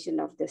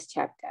realization of this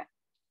chapter.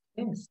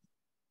 Yes.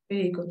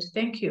 Very good.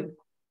 Thank you.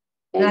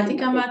 Thank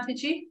Radhika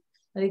Mataji,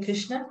 Hare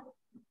Krishna.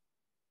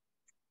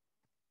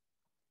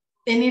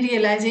 Any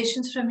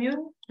realizations from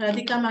you,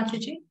 Radhika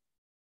Mataji?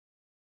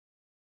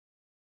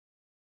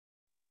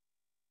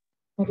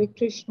 Hare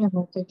Krishna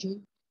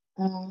Mataji.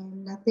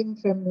 Nothing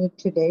from me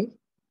today.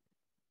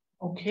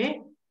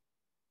 Okay.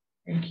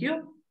 Thank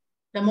you.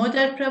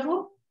 Damodar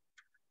Prabhu.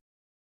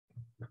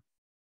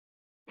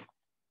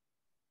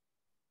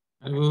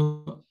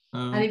 Hello.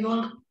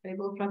 Haribol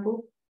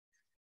Prabhu.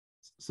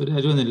 Sorry,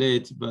 I joined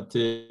late, but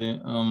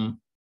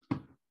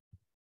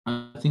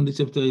I think the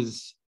chapter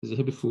is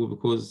helpful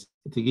because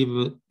to give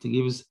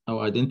us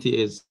our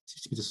identity as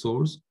spiritual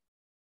souls,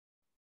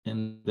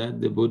 and that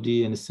the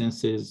body and the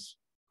senses,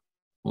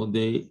 or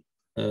they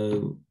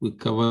we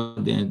cover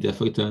the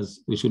affect us.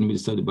 We shouldn't be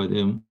disturbed by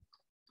them.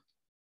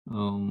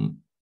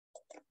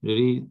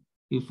 Really,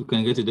 if we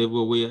can get to the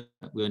level where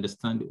we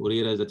understand or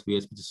realize that we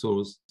are spiritual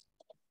souls,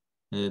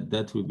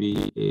 that will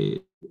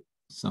be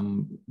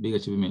some big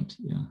achievement.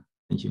 Yeah,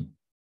 thank you.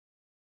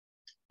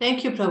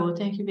 Thank you, Prabhu.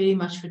 Thank you very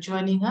much for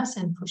joining us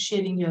and for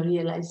sharing your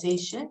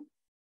realization.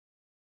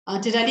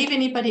 Did I leave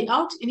anybody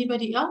out?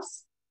 Anybody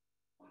else?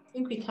 I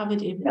think we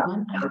covered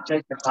everyone. Yeah,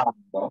 take the card,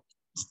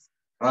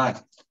 right.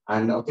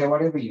 And okay,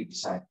 whatever you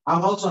decide.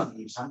 I'm also on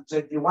leave, son. So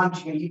if you want,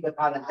 you can leave the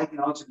card and I can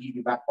also leave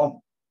you back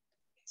home.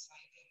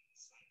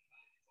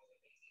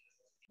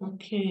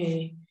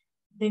 Okay.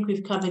 I think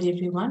we've covered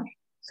everyone.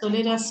 So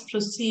let us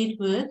proceed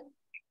with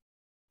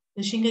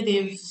the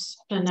Shingadev's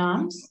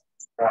pranams.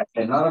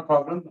 Right, not a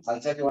problem. I'll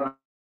tell you what.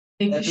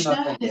 Hare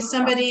Krishna. Is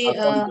somebody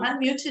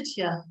unmuted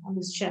here on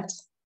this chat?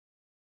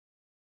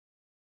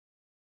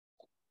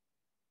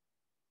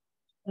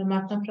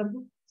 Ramatna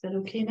Prabhu, is that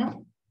okay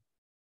now?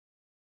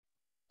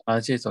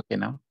 It's okay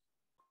now.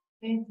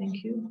 Okay,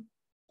 thank you.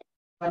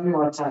 Tell me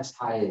what size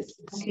tie is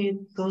this? Okay,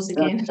 it goes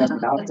again. Who's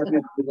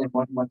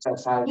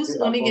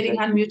only getting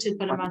unmuted,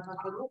 Paramatma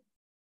Prabhu?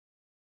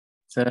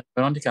 Sir,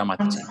 Veronica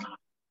Mataji.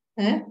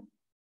 Eh?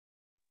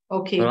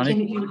 Okay,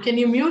 can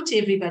you mute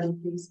everybody,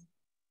 please?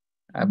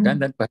 I've done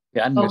that, but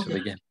they unmuted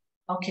again.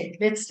 Okay,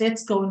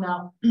 let's go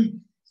now.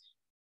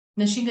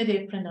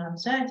 Nashingadev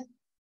pranams, right?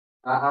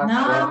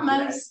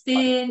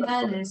 Namaste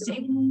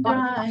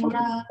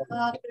Narasimhaya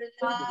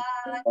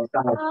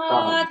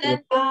Pradhanaya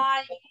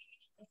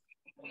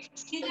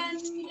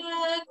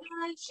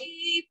Shirandakashi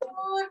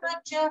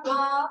Purvachava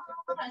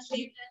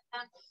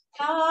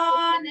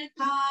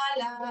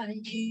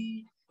Shiranakalayi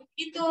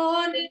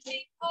Iton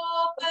Chinko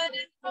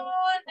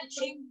Padaton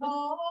Chinko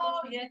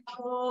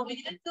Yato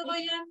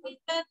Yatoyam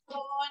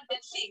Itaton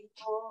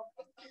Chinko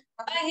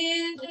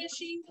Ahil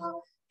Chinko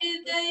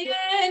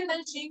Idayana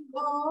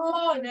Chinko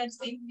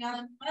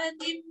Narsingham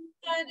Madim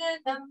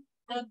Pradhanam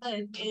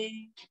Tabate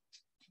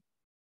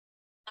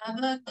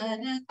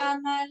Avakara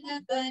Kamala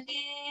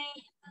Bade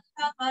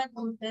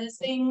Kamadutta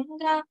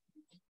Singha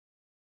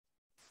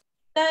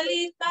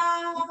Dalita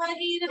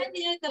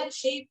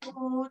Hiranyakashipu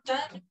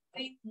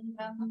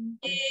Tatsingam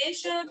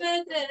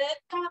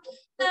Deshabhadrata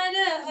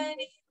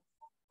Narahari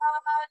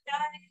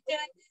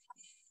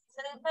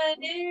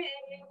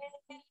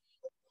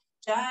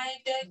Jai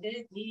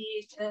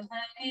Jagadish Hare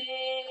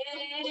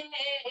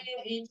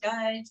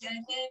Jai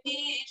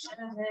Jagadish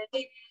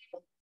Hare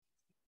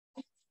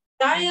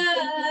Jaya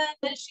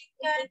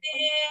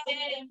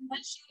Nashingadev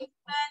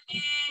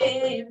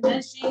Nashingadev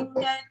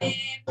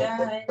Nashingadev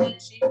Jaya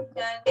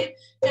Nashingadev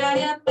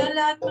Jaya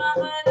Prahlad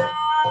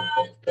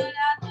Maharaj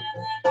Prahlad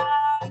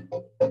Maharaj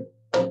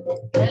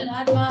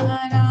Prahlad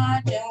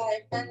Maharaj Jaya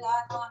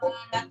Prahlad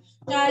Maharaj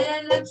Jaya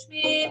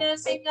Lakshmi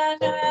Nrsimha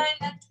Jaya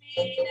Lakshmi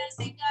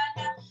Nrsimha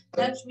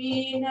Lakshmi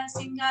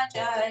Nrsimha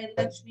Jaya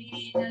Lakshmi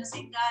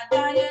Nrsimha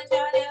Jaya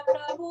Jaya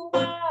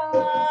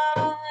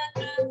Prabhupada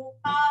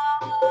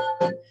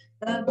Prabhupada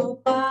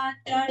Prabhupada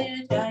Jaya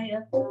Jaya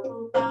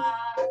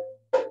Prabhupada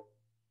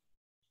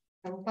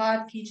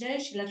Prabhupada ki jai,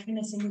 Shri Lakshmi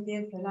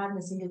Nrsimhadev Prahlad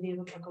Nrsimhadev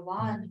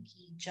Bhagavan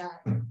ki jai.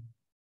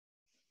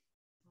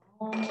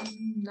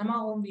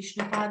 Om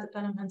Vishnupad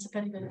Paramhansa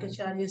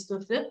Parivargacharya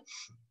Stotra.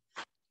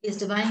 His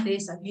Divine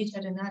Grace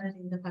Advaita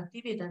in the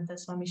Bhaktivedanta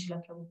Swami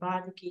Srila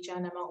Prabhupada ki jai.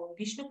 Nama Om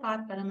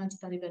Vishnupad Paramhansa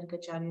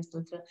Parivargacharya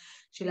Stotra.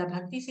 Srila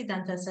Bhakti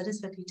Siddhanta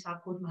Saraswati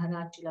Thakur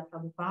Maharaj Srila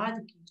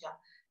Prabhupada ki jai.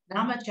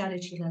 Namacharya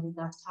Srila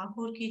Haridas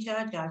Thakur ki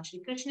jai. Jai Shri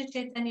Krishna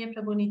Chaitanya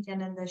Prabhu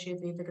Nityananda Shri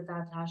Advaita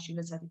Gadadhar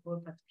Shiva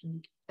Saripur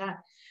Bhattaprini ki jai.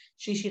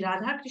 Shri Shri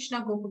Radha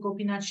Krishna Gopa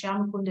Gopinath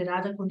Shyam Kunde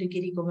Radha Kunde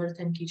Giri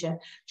Govardhan ki jai.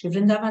 Shri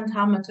Vrindavan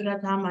Dham Mathura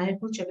Dham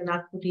Mayapur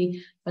Jagannath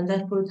Puri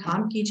Pandharpur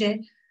Dham ki jai.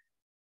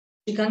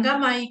 Shri Ganga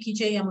Mai ki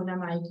jai, Yamuna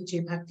Mai ki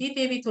jai, Bhakti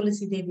Devi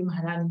Tulasi Devi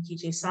Maharani ki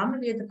jai,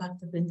 Samaveda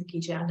Bhakta Vrinda ki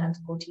jai,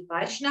 Anant Koti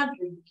Vaishnava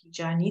Vrinda ki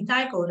jai,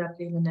 Nitai Gaura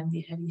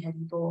Premanandi Hari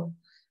Hari Bol.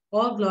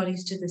 All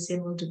glories to the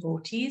simul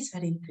devotees,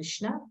 Hare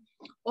Krishna.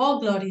 All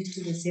glories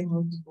to the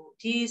simul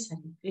devotees,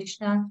 Hare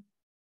Krishna.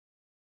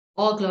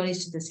 All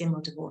glories to the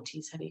simul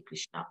devotees, Hare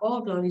Krishna.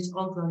 All glories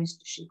to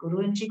Shri Guru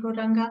and Shri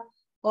Gauranga.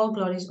 All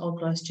glories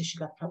to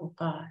Shri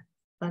Prabhupada.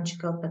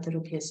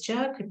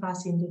 Vanchakalpatarubhyascha,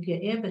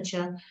 Kripasindubhya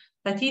evacha,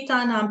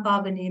 Patitanam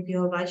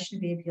Pavanebhyo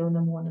Vaishnavebhyo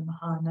Namo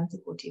Namaha,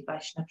 Nantakoti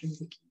Vaishnava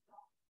Vrindaki.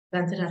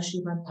 Grantara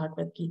Srimad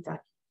Bhagavad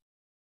Gita.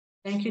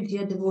 Thank you,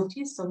 dear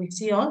devotees. So we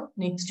see you all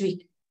next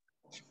week.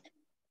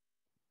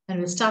 And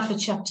we'll start with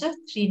chapter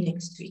 3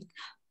 next week.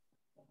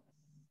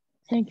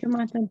 Thank you,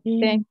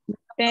 Mataji.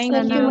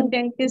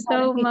 Thank you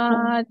so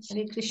much.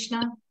 Hare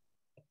Krishna.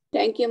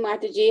 Thank you,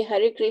 Mataji.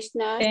 Hare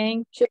Krishna.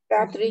 Thank Shubh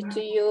Ratri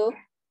to you.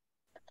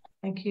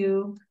 Thank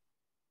you.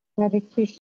 Hare Krishna.